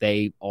injuries.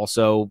 They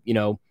also,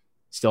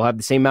 still have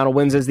the same amount of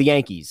wins as the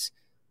Yankees.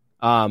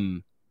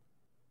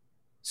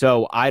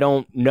 So I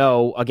don't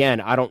know. Again,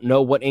 I don't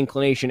know what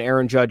inclination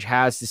Aaron Judge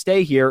has to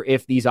stay here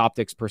if these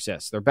optics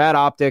persist. They're bad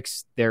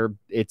optics.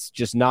 It's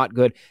just not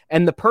good.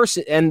 And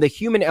the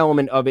human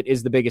element of it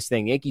is the biggest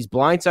thing. The Yankees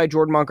blindside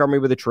Jordan Montgomery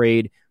with a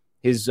trade.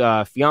 His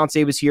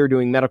fiance was here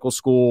doing medical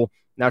school.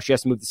 Now she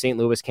has to move to St.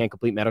 Louis, can't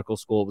complete medical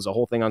school. It was a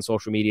whole thing on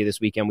social media this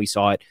weekend. We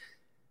saw it.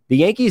 The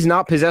Yankees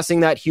not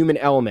possessing that human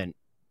element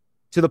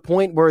to the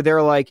point where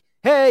they're like,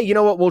 hey, you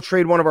know what? We'll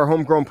trade one of our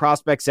homegrown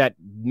prospects at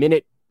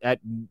minute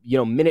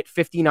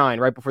 59,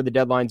 right before the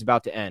deadline's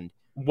about to end.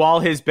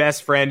 While his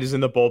best friend is in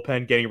the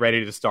bullpen getting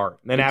ready to start.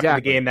 And then after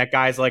the game, that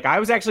guy's like, I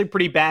was actually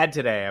pretty bad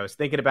today. I was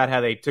thinking about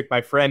how they took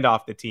my friend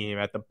off the team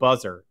at the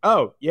buzzer.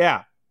 Oh,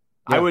 yeah.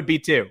 I would be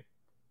too.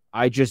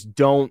 I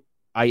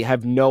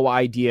have no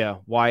idea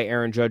why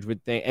Aaron Judge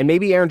would think, and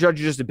maybe Aaron Judge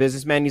is just a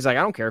businessman. He's like,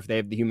 I don't care if they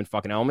have the human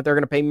fucking element. They're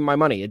going to pay me my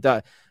money. It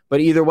does. But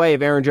either way,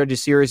 if Aaron Judge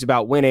is serious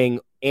about winning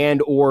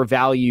and or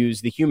values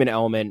the human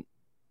element,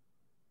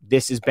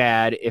 this is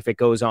bad if it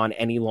goes on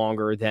any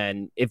longer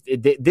than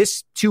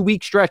this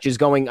 2-week stretch is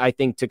going, I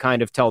think, to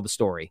kind of tell the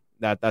story.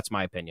 That's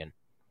my opinion.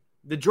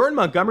 The Jordan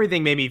Montgomery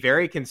thing made me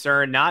very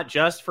concerned, not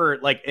just for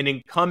like an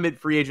incumbent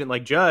free agent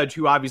like Judge,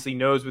 who obviously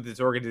knows what this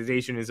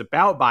organization is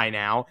about by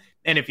now.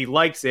 And if he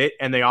likes it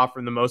and they offer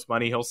him the most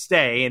money, he'll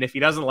stay. And if he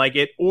doesn't like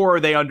it or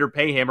they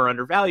underpay him or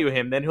undervalue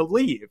him, then he'll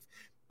leave.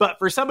 But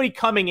for somebody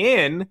coming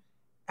in,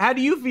 how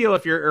do you feel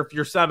if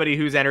you're somebody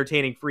who's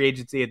entertaining free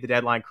agency at the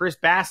deadline? Chris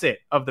Bassett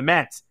of the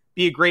Mets,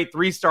 be a great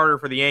 3-starter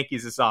for the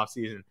Yankees this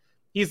offseason.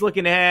 He's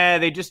looking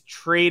ahead. They just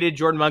traded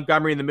Jordan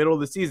Montgomery in the middle of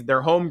the season.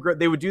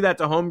 They would do that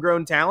to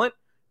homegrown talent.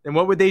 Then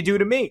what would they do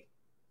to me?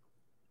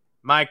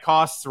 My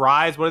costs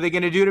rise. What are they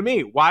going to do to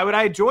me? Why would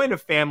I join a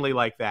family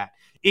like that?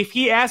 If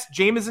he asked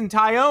Jameson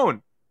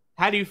Taillon,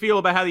 how do you feel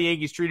about how the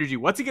Yankees treated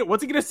you? What's he going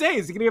to say?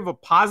 Is he going to give a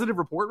positive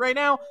report right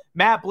now?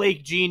 Matt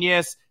Blake,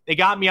 genius. They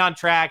got me on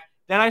track.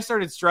 Then I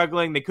started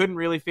struggling. They couldn't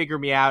really figure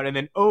me out. And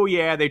then, oh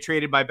yeah, they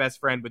traded my best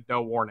friend with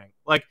no warning.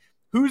 Like,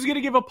 who's going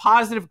to give a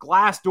positive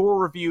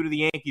Glassdoor review to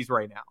the Yankees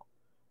right now?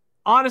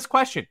 Honest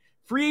question.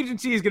 Free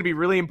agency is going to be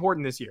really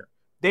important this year.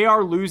 They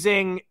are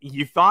losing.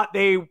 You thought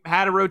they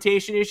had a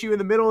rotation issue in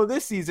the middle of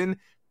this season.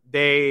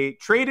 They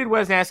traded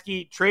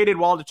Wisniewski, traded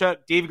Waldichuk.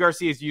 David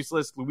Garcia is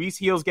useless. Luis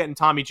Gil's getting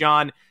Tommy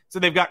John. So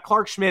they've got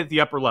Clark Schmidt at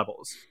the upper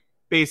levels,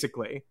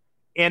 basically.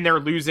 And they're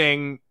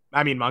losing.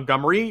 I mean,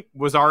 Montgomery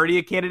was already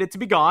a candidate to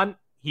be gone.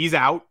 He's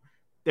out.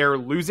 They're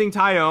losing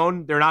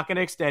Taillon. They're not going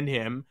to extend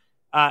him.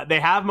 They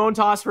have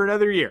Montas for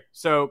another year.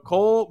 So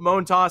Cole,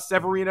 Montas,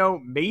 Severino,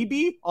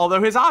 maybe,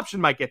 although his option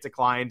might get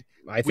declined.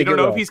 We don't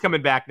know if he's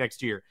coming back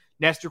next year.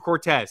 Nestor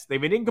Cortez. They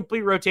have an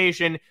incomplete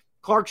rotation.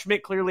 Clark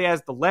Schmidt clearly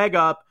has the leg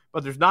up,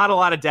 but there's not a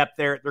lot of depth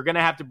there. They're going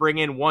to have to bring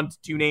in 1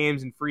 to 2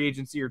 names in free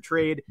agency or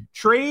trade.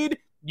 Trade,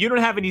 you don't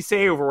have any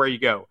say over where you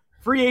go.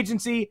 Free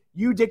agency,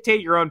 you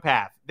dictate your own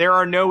path. There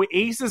are no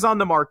aces on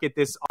the market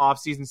this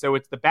offseason, so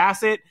it's the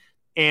Bassett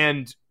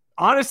and,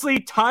 honestly,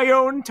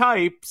 Taillon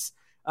types.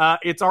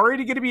 It's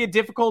already going to be a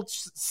difficult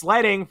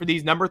sledding for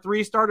these number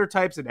 3 starter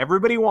types that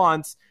everybody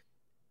wants.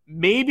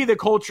 Maybe the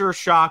culture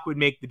shock would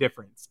make the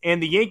difference.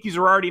 And the Yankees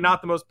are already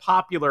not the most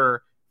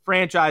popular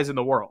franchise in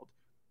the world.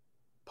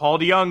 Paul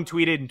DeYoung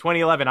tweeted in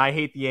 2011, "I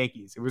hate the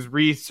Yankees." It was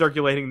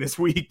recirculating this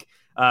week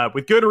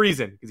with good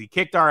reason because he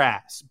kicked our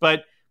ass.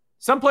 But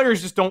some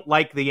players just don't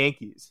like the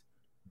Yankees.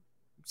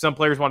 Some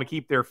players want to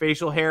keep their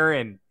facial hair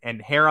and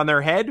hair on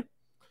their head.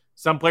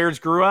 Some players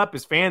grew up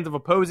as fans of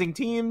opposing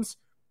teams.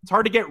 It's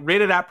hard to get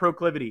rid of that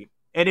proclivity.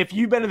 And if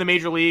you've been in the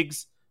major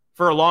leagues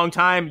for a long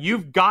time,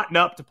 you've gotten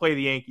up to play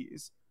the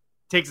Yankees.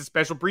 It takes a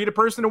special breed of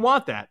person to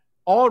want that.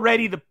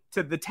 Already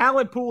the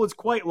talent pool is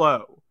quite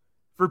low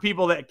for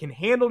people that can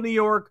handle New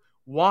York,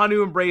 want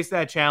to embrace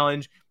that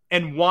challenge,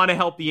 and want to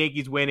help the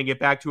Yankees win and get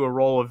back to a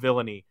role of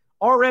villainy.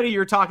 Already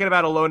you're talking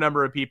about a low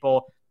number of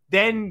people.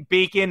 Then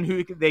bake in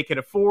who they can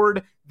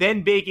afford.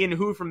 Then bake in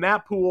who from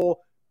that pool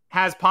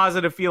has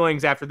positive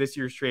feelings after this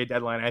year's trade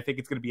deadline. I think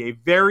it's going to be a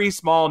very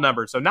small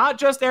number. So not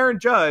just Aaron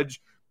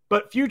Judge,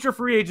 but future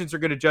free agents are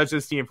going to judge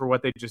this team for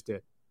what they just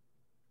did.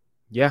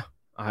 Yeah,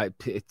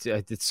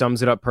 it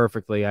sums it up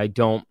perfectly. I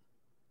don't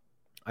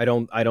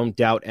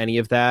doubt any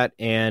of that,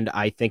 and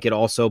I think it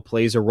also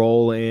plays a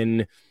role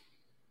in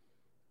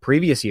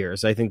previous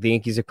years. I think the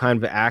Yankees have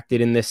kind of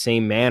acted in this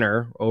same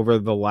manner over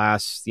the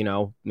last,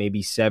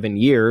 maybe 7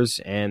 years,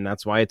 and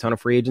that's why a ton of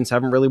free agents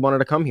haven't really wanted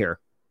to come here.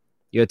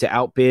 You had to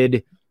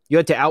outbid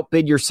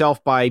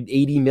yourself by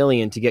 $80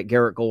 million to get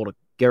Garrett Cole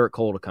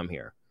to come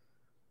here.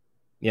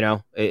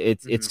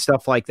 It's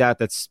stuff like that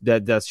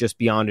that's just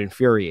beyond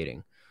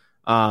infuriating.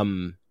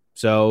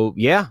 So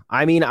yeah,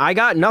 I mean, I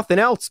got nothing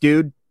else,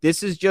 dude.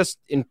 This is just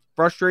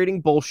frustrating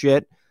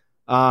bullshit.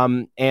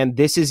 And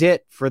this is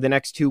it for the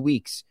next 2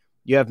 weeks.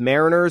 You have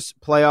Mariners,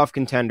 playoff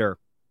contender.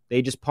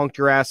 They just punked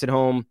your ass at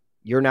home.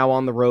 You're now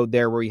on the road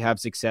there where you have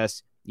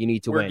success. You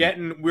need to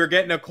win. We're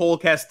getting a Cole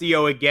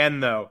Castillo again,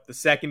 though, the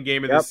second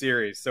game of the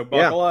series. So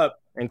buckle up.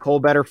 And Cole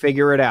better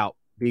figure it out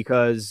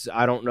because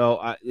I don't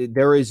know.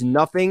 There is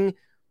nothing.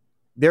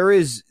 There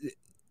is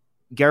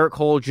Garrett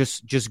Cole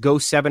just go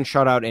 7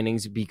 shutout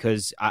innings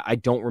because I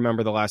don't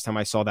remember the last time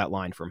I saw that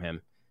line from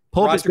him.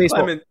 Pull up his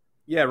baseball.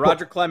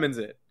 Roger Clemens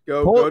it.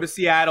 Go to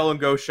Seattle and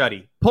go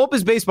shutty. Pull up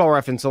his baseball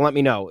reference and let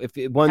me know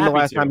when the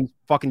last time he's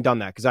fucking done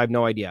that because I have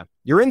no idea.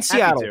 You're in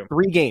Seattle,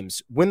 3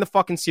 games, win the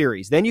fucking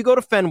series. Then you go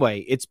to Fenway.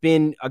 It's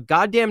been a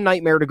goddamn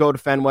nightmare to go to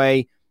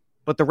Fenway,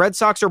 but the Red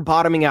Sox are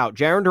bottoming out.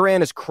 Jarren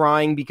Duran is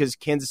crying because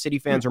Kansas City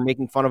fans are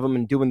making fun of him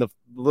and doing the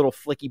little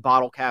flicky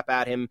bottle cap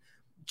at him.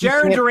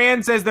 Jarren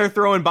Duran says they're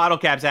throwing bottle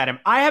caps at him.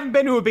 I haven't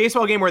been to a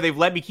baseball game where they've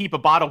let me keep a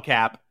bottle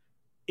cap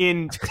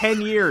in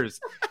 10 years.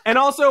 And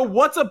also,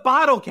 what's a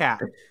bottle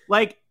cap?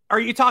 Like, are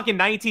you talking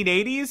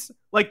 1980s?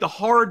 Like the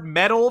hard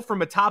metal from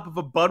the top of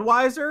a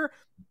Budweiser?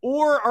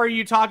 Or are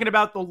you talking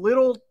about the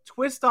little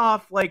twist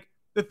off, like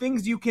the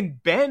things you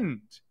can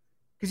bend?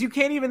 Because you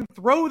can't even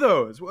throw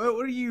those. What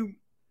are you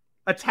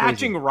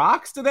attaching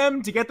rocks to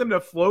them to get them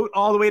to float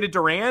all the way to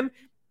Duran?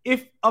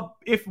 If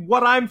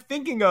what I'm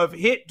thinking of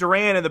hit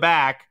Duran in the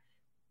back,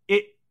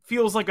 it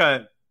feels like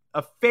a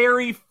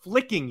fairy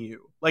flicking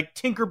you, like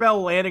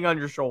Tinkerbell landing on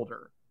your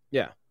shoulder.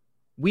 Yeah.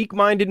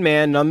 Weak-minded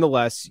man,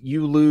 nonetheless.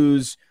 You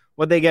lose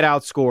what they get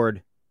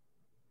outscored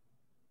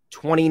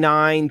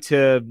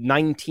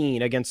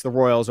 29-19 against the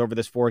Royals over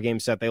this 4-game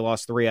set. They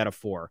lost 3 out of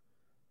 4.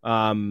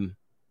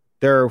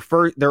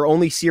 Their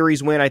only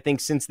series win, I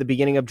think, since the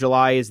beginning of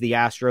July is the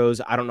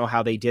Astros. I don't know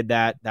how they did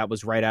that. That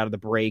was right out of the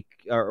break,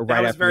 or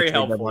right after the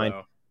trade deadline.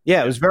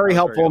 Yeah, it was very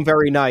helpful and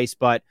very nice.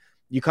 But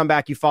you come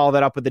back, you follow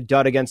that up with a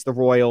dud against the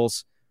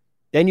Royals.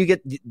 Then you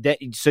get that.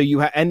 So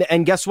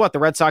and guess what? The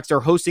Red Sox are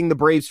hosting the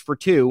Braves for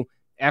 2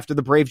 after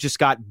the Braves just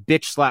got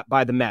bitch slapped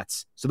by the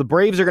Mets. So the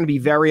Braves are going to be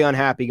very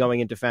unhappy going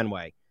into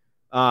Fenway.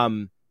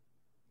 So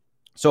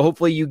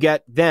hopefully you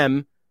get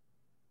them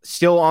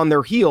still on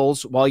their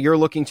heels while you're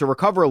looking to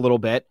recover a little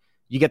bit.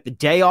 You get the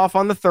day off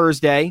on the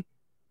Thursday,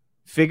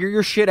 figure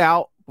your shit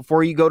out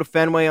before you go to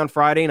Fenway on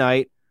Friday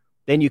night.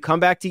 Then you come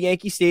back to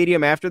Yankee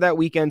Stadium after that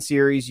weekend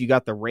series. You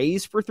got the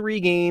Rays for 3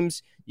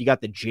 games. You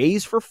got the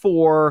Jays for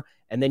 4.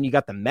 And then you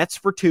got the Mets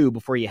for 2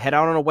 before you head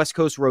out on a West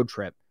Coast road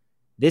trip.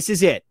 This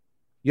is it.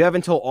 You have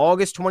until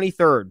August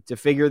 23rd to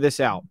figure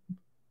this out.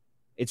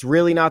 It's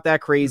really not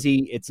that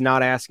crazy. It's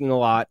not asking a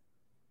lot.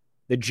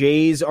 The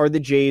Jays are the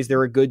Jays.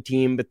 They're a good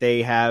team, but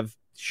they have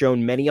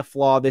shown many a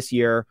flaw this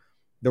year.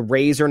 The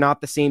Rays are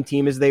not the same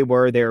team as they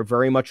were. They're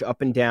very much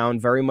up and down,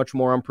 very much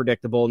more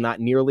unpredictable, not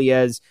nearly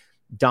as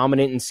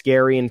dominant and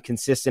scary and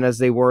consistent as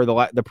they were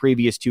the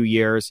previous 2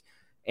 years.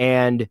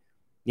 And,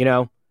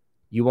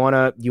 you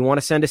want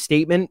to send a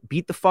statement?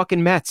 Beat the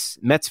fucking Mets.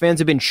 Mets fans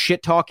have been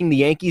shit-talking the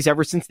Yankees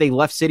ever since they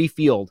left Citi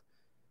Field.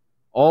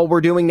 All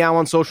we're doing now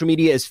on social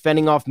media is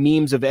fending off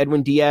memes of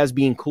Edwin Diaz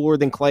being cooler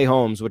than Clay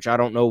Holmes, which I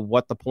don't know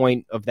what the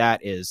point of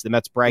that is. The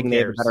Mets bragging they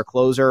have a better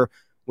closer,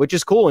 which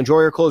is cool.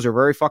 Enjoy your closer.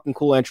 Very fucking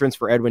cool entrance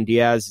for Edwin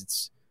Diaz.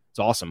 It's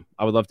awesome.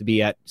 I would love to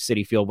be at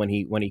Citi Field when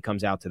he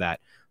comes out to that.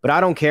 But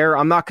I don't care.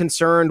 I'm not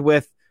concerned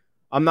with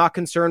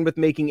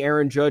making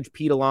Aaron Judge,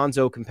 Pete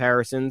Alonso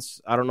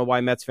comparisons. I don't know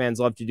why Mets fans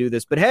love to do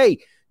this. But hey,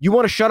 you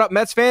want to shut up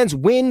Mets fans?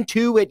 Win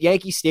 2 at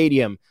Yankee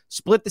Stadium.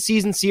 Split the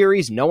season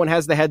series. No one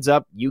has the heads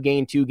up. You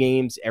gain 2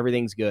 games.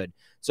 Everything's good.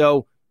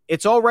 So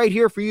it's all right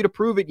here for you to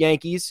prove it,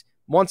 Yankees.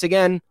 Once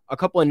again, a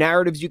couple of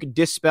narratives you could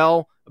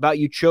dispel about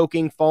you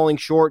choking, falling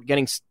short,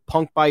 getting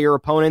punked by your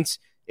opponents.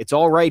 It's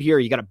all right here.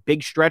 You got a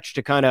big stretch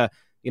to kind of,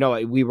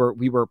 we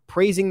were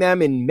praising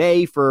them in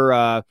May for,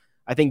 I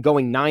think,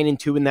 going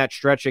 9-2 in that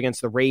stretch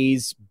against the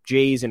Rays,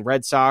 Jays, and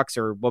Red Sox,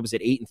 or what was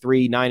it,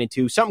 8-3,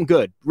 9-2, something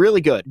good,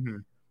 really good. Mm-hmm.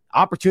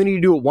 Opportunity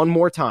to do it one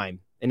more time.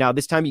 And now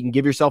this time you can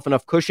give yourself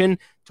enough cushion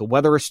to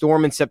weather a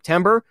storm in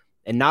September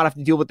and not have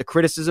to deal with the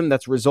criticism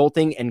that's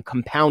resulting and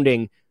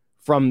compounding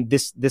from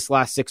this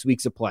last 6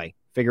 weeks of play.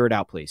 Figure it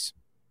out, please.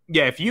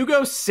 Yeah, if you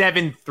go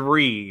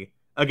 7-3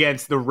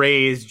 against the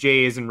Rays,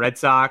 Jays, and Red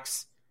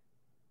Sox,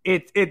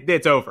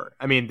 it's over.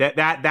 I mean,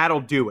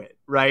 that'll do it,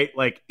 right?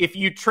 Like, if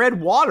you tread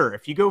water,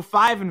 if you go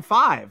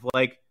 5-5,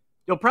 like,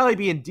 you'll probably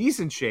be in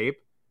decent shape.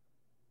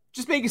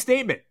 Just make a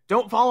statement.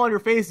 Don't fall on your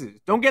faces.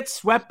 Don't get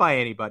swept by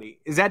anybody.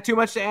 Is that too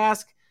much to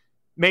ask?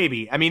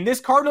 Maybe. I mean, this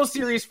Cardinals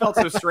series felt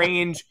so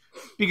strange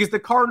because the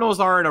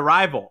Cardinals aren't a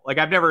rival. Like,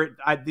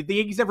 did the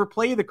Yankees ever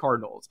play the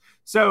Cardinals?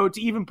 So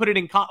to even put it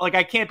in,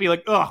 I can't be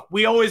like,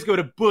 we always go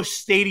to Busch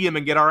Stadium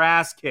and get our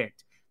ass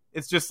kicked.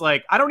 It's just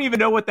like, I don't even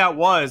know what that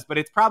was, but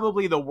it's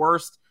probably the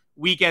worst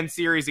weekend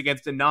series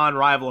against a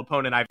non-rival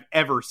opponent I've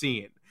ever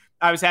seen.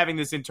 I was having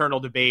this internal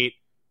debate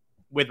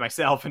with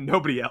myself and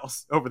nobody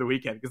else over the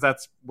weekend because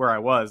that's where I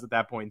was at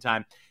that point in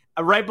time.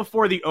 Right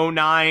before the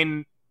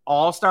 2009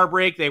 All-Star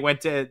break, they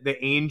went to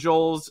the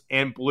Angels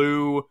and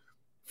blew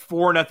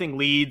 4-0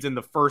 leads in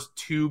the first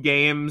 2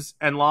 games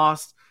and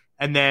lost,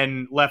 and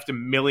then left a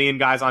million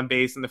guys on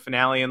base in the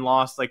finale and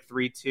lost like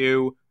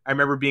 3-2. I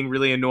remember being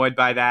really annoyed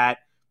by that.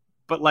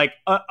 But like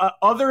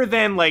other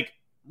than like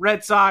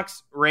Red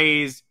Sox,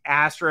 Rays,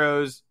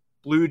 Astros,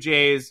 Blue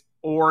Jays,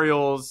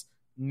 Orioles,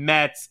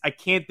 Mets, I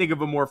can't think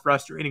of a more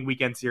frustrating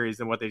weekend series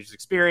than what they just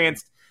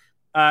experienced.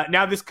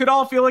 Now, this could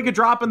all feel like a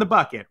drop in the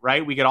bucket,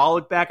 right? We could all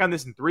look back on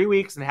this in 3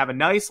 weeks and have a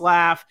nice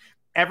laugh.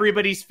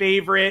 Everybody's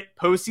favorite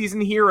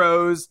postseason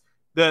heroes,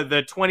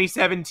 the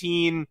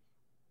 2017,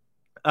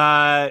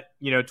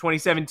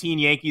 2017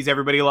 Yankees.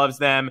 Everybody loves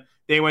them.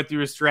 They went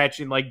through a stretch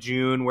in like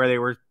June where they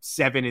were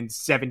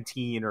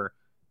 7-17, or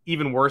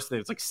even worse than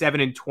it's like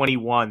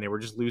 7-21. They were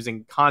just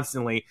losing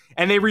constantly,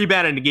 and they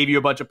rebounded and gave you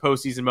a bunch of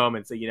postseason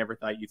moments that you never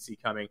thought you'd see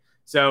coming.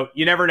 So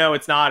you never know.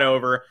 It's not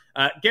over.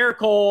 Garrett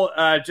Cole,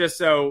 just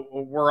so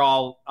we're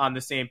all on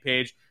the same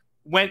page,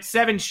 went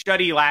 7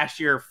 shutty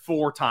last year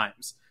 4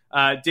 times.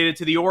 Did it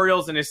to the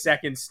Orioles in his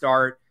second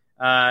start.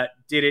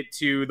 Did it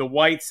to the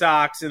White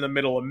Sox in the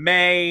middle of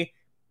May.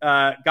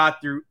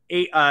 Got through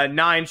 9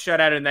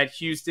 shutout in that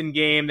Houston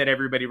game that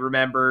everybody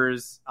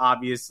remembers,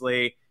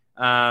 obviously.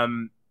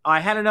 I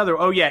had another,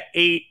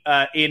 8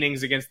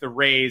 innings against the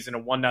Rays in a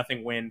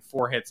 1-0 win,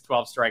 4 hits,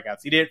 12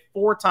 strikeouts. He did it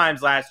 4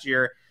 times last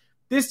year.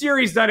 This year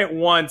he's done it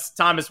once.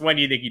 Thomas, when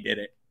do you think he did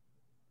it?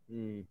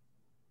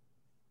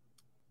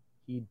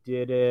 He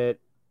did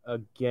it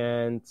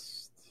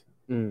against...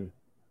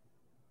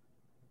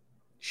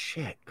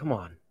 Shit, come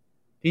on.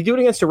 Did he do it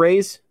against the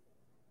Rays?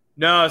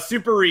 No,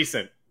 super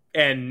recent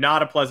and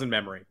not a pleasant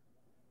memory.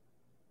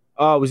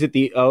 Oh, was it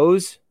the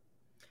O's?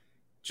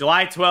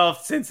 July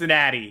 12th,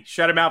 Cincinnati.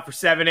 Shut him out for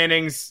 7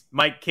 innings.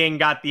 Mike King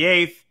got the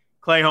 8th.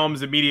 Clay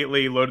Holmes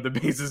immediately loaded the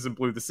bases and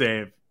blew the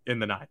save in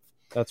the 9th.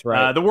 That's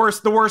right. The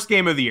worst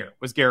game of the year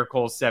was Garrett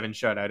Cole's 7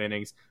 shutout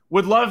innings.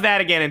 Would love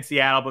that again in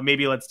Seattle, but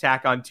maybe let's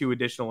tack on 2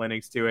 additional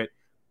innings to it.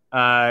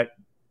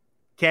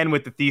 Ken,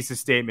 with the thesis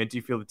statement, do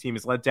you feel the team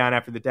is let down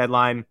after the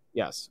deadline?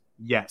 Yes.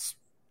 Yes.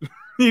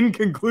 In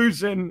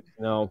conclusion,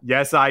 no.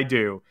 Yes, I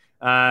do.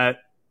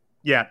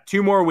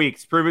 2 more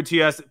weeks. Prove it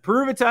to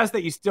us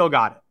that you still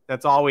got it.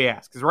 That's all we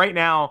ask. Because right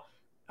now,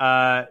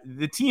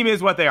 the team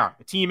is what they are.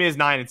 The team is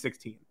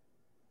 9-16.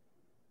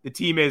 The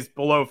team is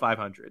below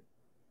 500.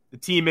 The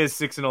team is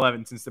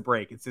 6-11 since the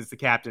break and since the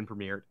captain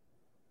premiered.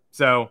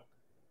 So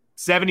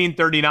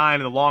 70-39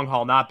 in the long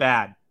haul, not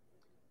bad.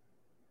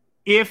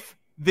 If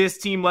this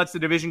team lets the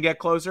division get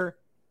closer,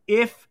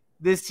 if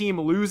this team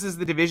loses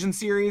the division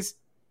series,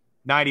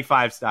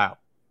 95 style.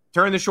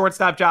 Turn the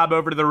shortstop job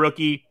over to the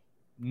rookie.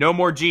 No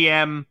more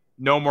GM,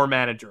 no more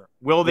manager.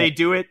 Will they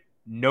do it?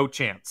 No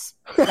chance.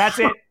 That's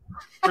it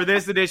for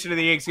this edition of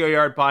the Yanks Go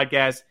Yard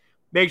podcast.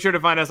 Make sure to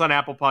find us on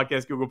Apple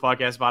Podcasts, Google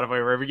Podcasts, Spotify,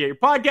 wherever you get your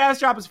podcasts.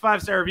 Drop us a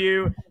 5-star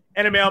review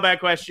and a mailbag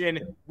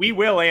question. We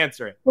will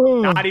answer it.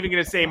 Not even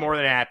going to say more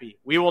than happy.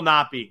 We will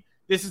not be.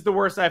 This is the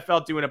worst I've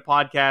felt doing a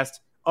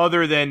podcast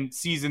other than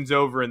season's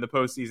over in the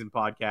postseason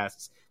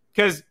podcasts.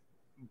 Because,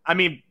 I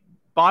mean,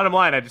 bottom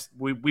line,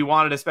 we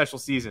wanted a special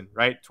season,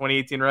 right?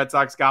 2018 Red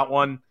Sox got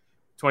one.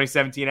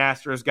 2017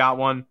 Astros got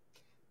one.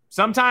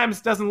 Sometimes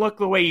it doesn't look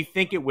the way you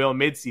think it will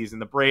midseason.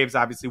 The Braves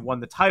obviously won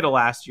the title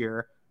last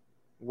year.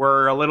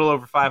 We're a little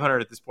over 500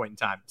 at this point in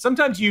time.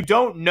 Sometimes you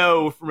don't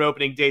know from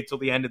opening day till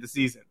the end of the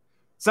season.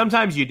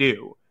 Sometimes you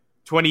do.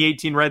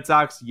 2018 Red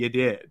Sox, you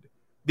did.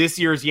 This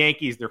year's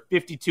Yankees, they're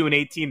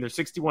 52-18. They're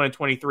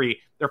 61-23.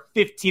 They're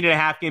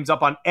 15.5 games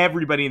up on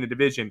everybody in the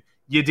division.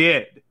 You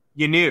did.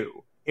 You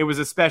knew. It was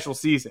a special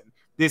season.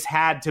 This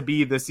had to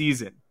be the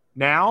season.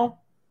 Now,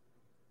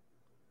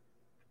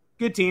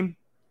 good team.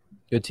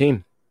 Good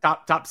team.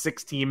 Top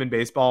 6 team in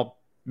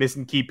baseball.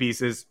 Missing key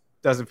pieces.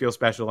 Doesn't feel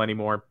special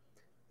anymore.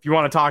 If you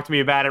want to talk to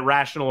me about it,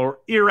 rational or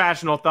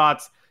irrational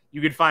thoughts,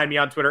 you can find me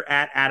on Twitter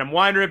at Adam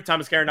Weinrib.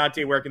 Thomas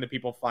Carinante, where can the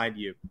people find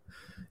you?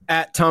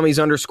 At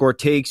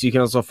Tommy's_takes. You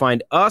can also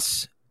find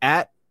us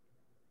at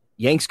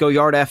Yanks Go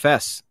Yard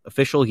FS,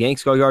 official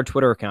Yanks Go Yard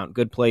Twitter account.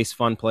 Good place,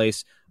 fun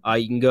place.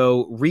 You can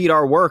go read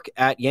our work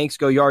at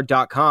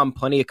yanksgoyard.com.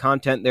 Plenty of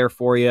content there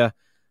for you.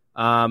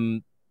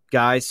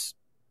 Guys,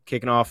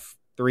 kicking off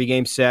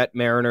 3-game set.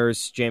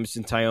 Mariners,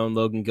 Jameson Taillon,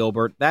 Logan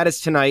Gilbert. That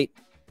is tonight.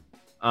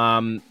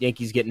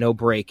 Yankees get no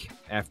break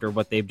after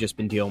what they've just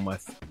been dealing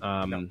with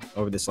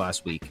over this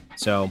last week.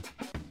 So,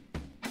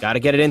 got to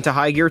get it into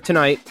high gear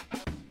tonight.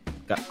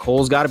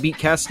 Cole's got to beat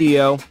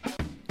Castillo,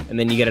 and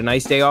then you get a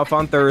nice day off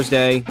on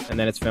Thursday, and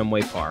then it's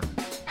Fenway Park.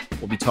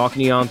 We'll be talking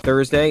to you on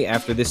Thursday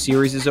after this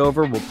series is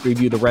over. We'll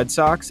preview the Red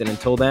Sox, and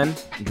until then,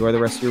 enjoy the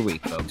rest of your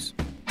week, folks.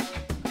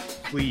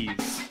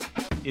 Please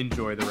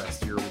enjoy the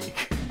rest of your week.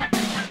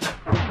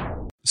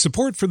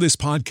 Support for this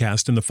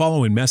podcast and the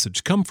following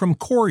message come from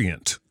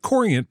Corient.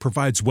 Corient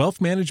provides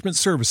wealth management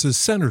services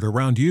centered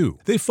around you.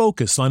 They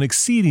focus on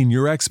exceeding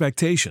your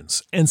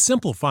expectations and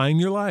simplifying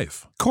your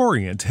life.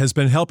 Corient has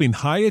been helping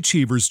high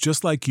achievers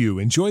just like you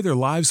enjoy their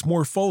lives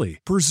more fully,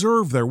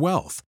 preserve their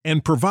wealth,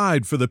 and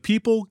provide for the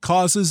people,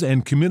 causes,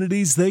 and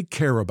communities they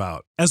care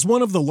about. As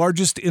one of the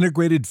largest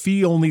integrated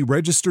fee-only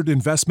registered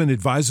investment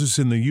advisors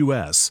in the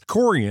U.S.,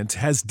 Corient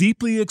has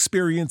deeply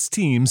experienced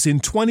teams in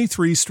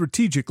 23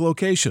 strategic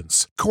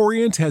locations.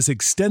 Corient has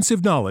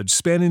extensive knowledge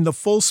spanning the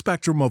full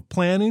spectrum of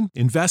planning,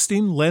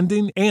 investing,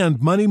 lending, and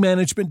money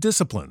management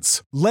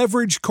disciplines.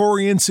 Leverage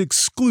Corient's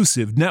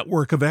exclusive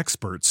network of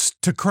experts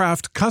to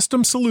craft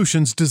custom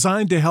solutions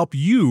designed to help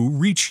you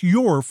reach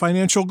your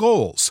financial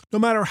goals, no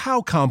matter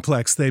how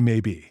complex they may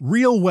be.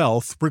 Real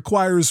wealth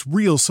requires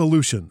real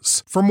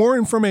solutions. For more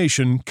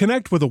information,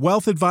 connect with a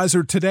wealth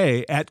advisor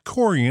today at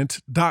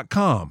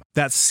Corient.com.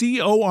 That's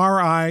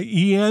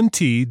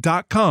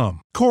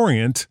Corient.com.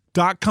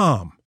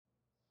 Corient.com.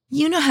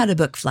 You know how to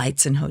book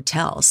flights and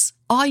hotels.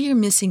 All you're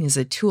missing is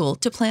a tool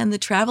to plan the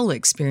travel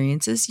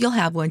experiences you'll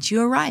have once you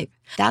arrive.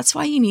 That's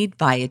why you need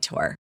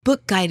Viator.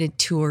 Book guided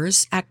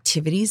tours,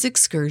 activities,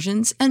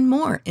 excursions, and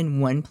more in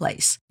one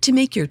place to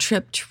make your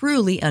trip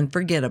truly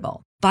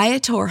unforgettable.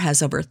 Viator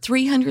has over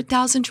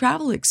 300,000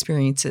 travel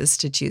experiences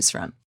to choose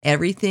from.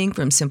 Everything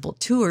from simple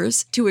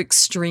tours to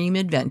extreme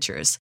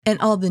adventures and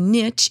all the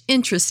niche,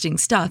 interesting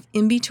stuff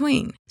in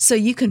between. So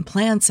you can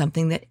plan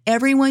something that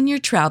everyone you're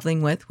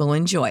traveling with will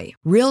enjoy.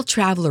 Real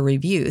traveler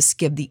reviews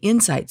give the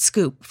inside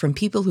scoop from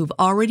people who've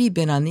already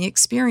been on the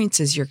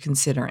experiences you're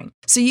considering.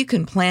 So you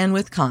can plan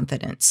with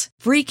confidence.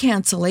 Free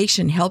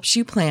cancellation helps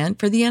you plan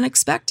for the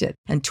unexpected.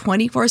 And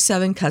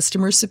 24/7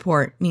 customer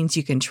support means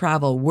you can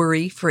travel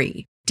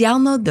worry-free.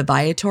 Download the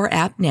Viator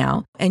app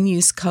now and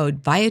use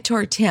code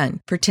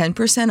Viator10 for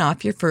 10%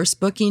 off your first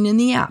booking in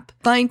the app.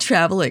 Find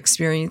travel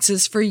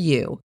experiences for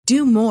you.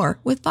 Do more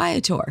with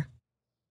Viator.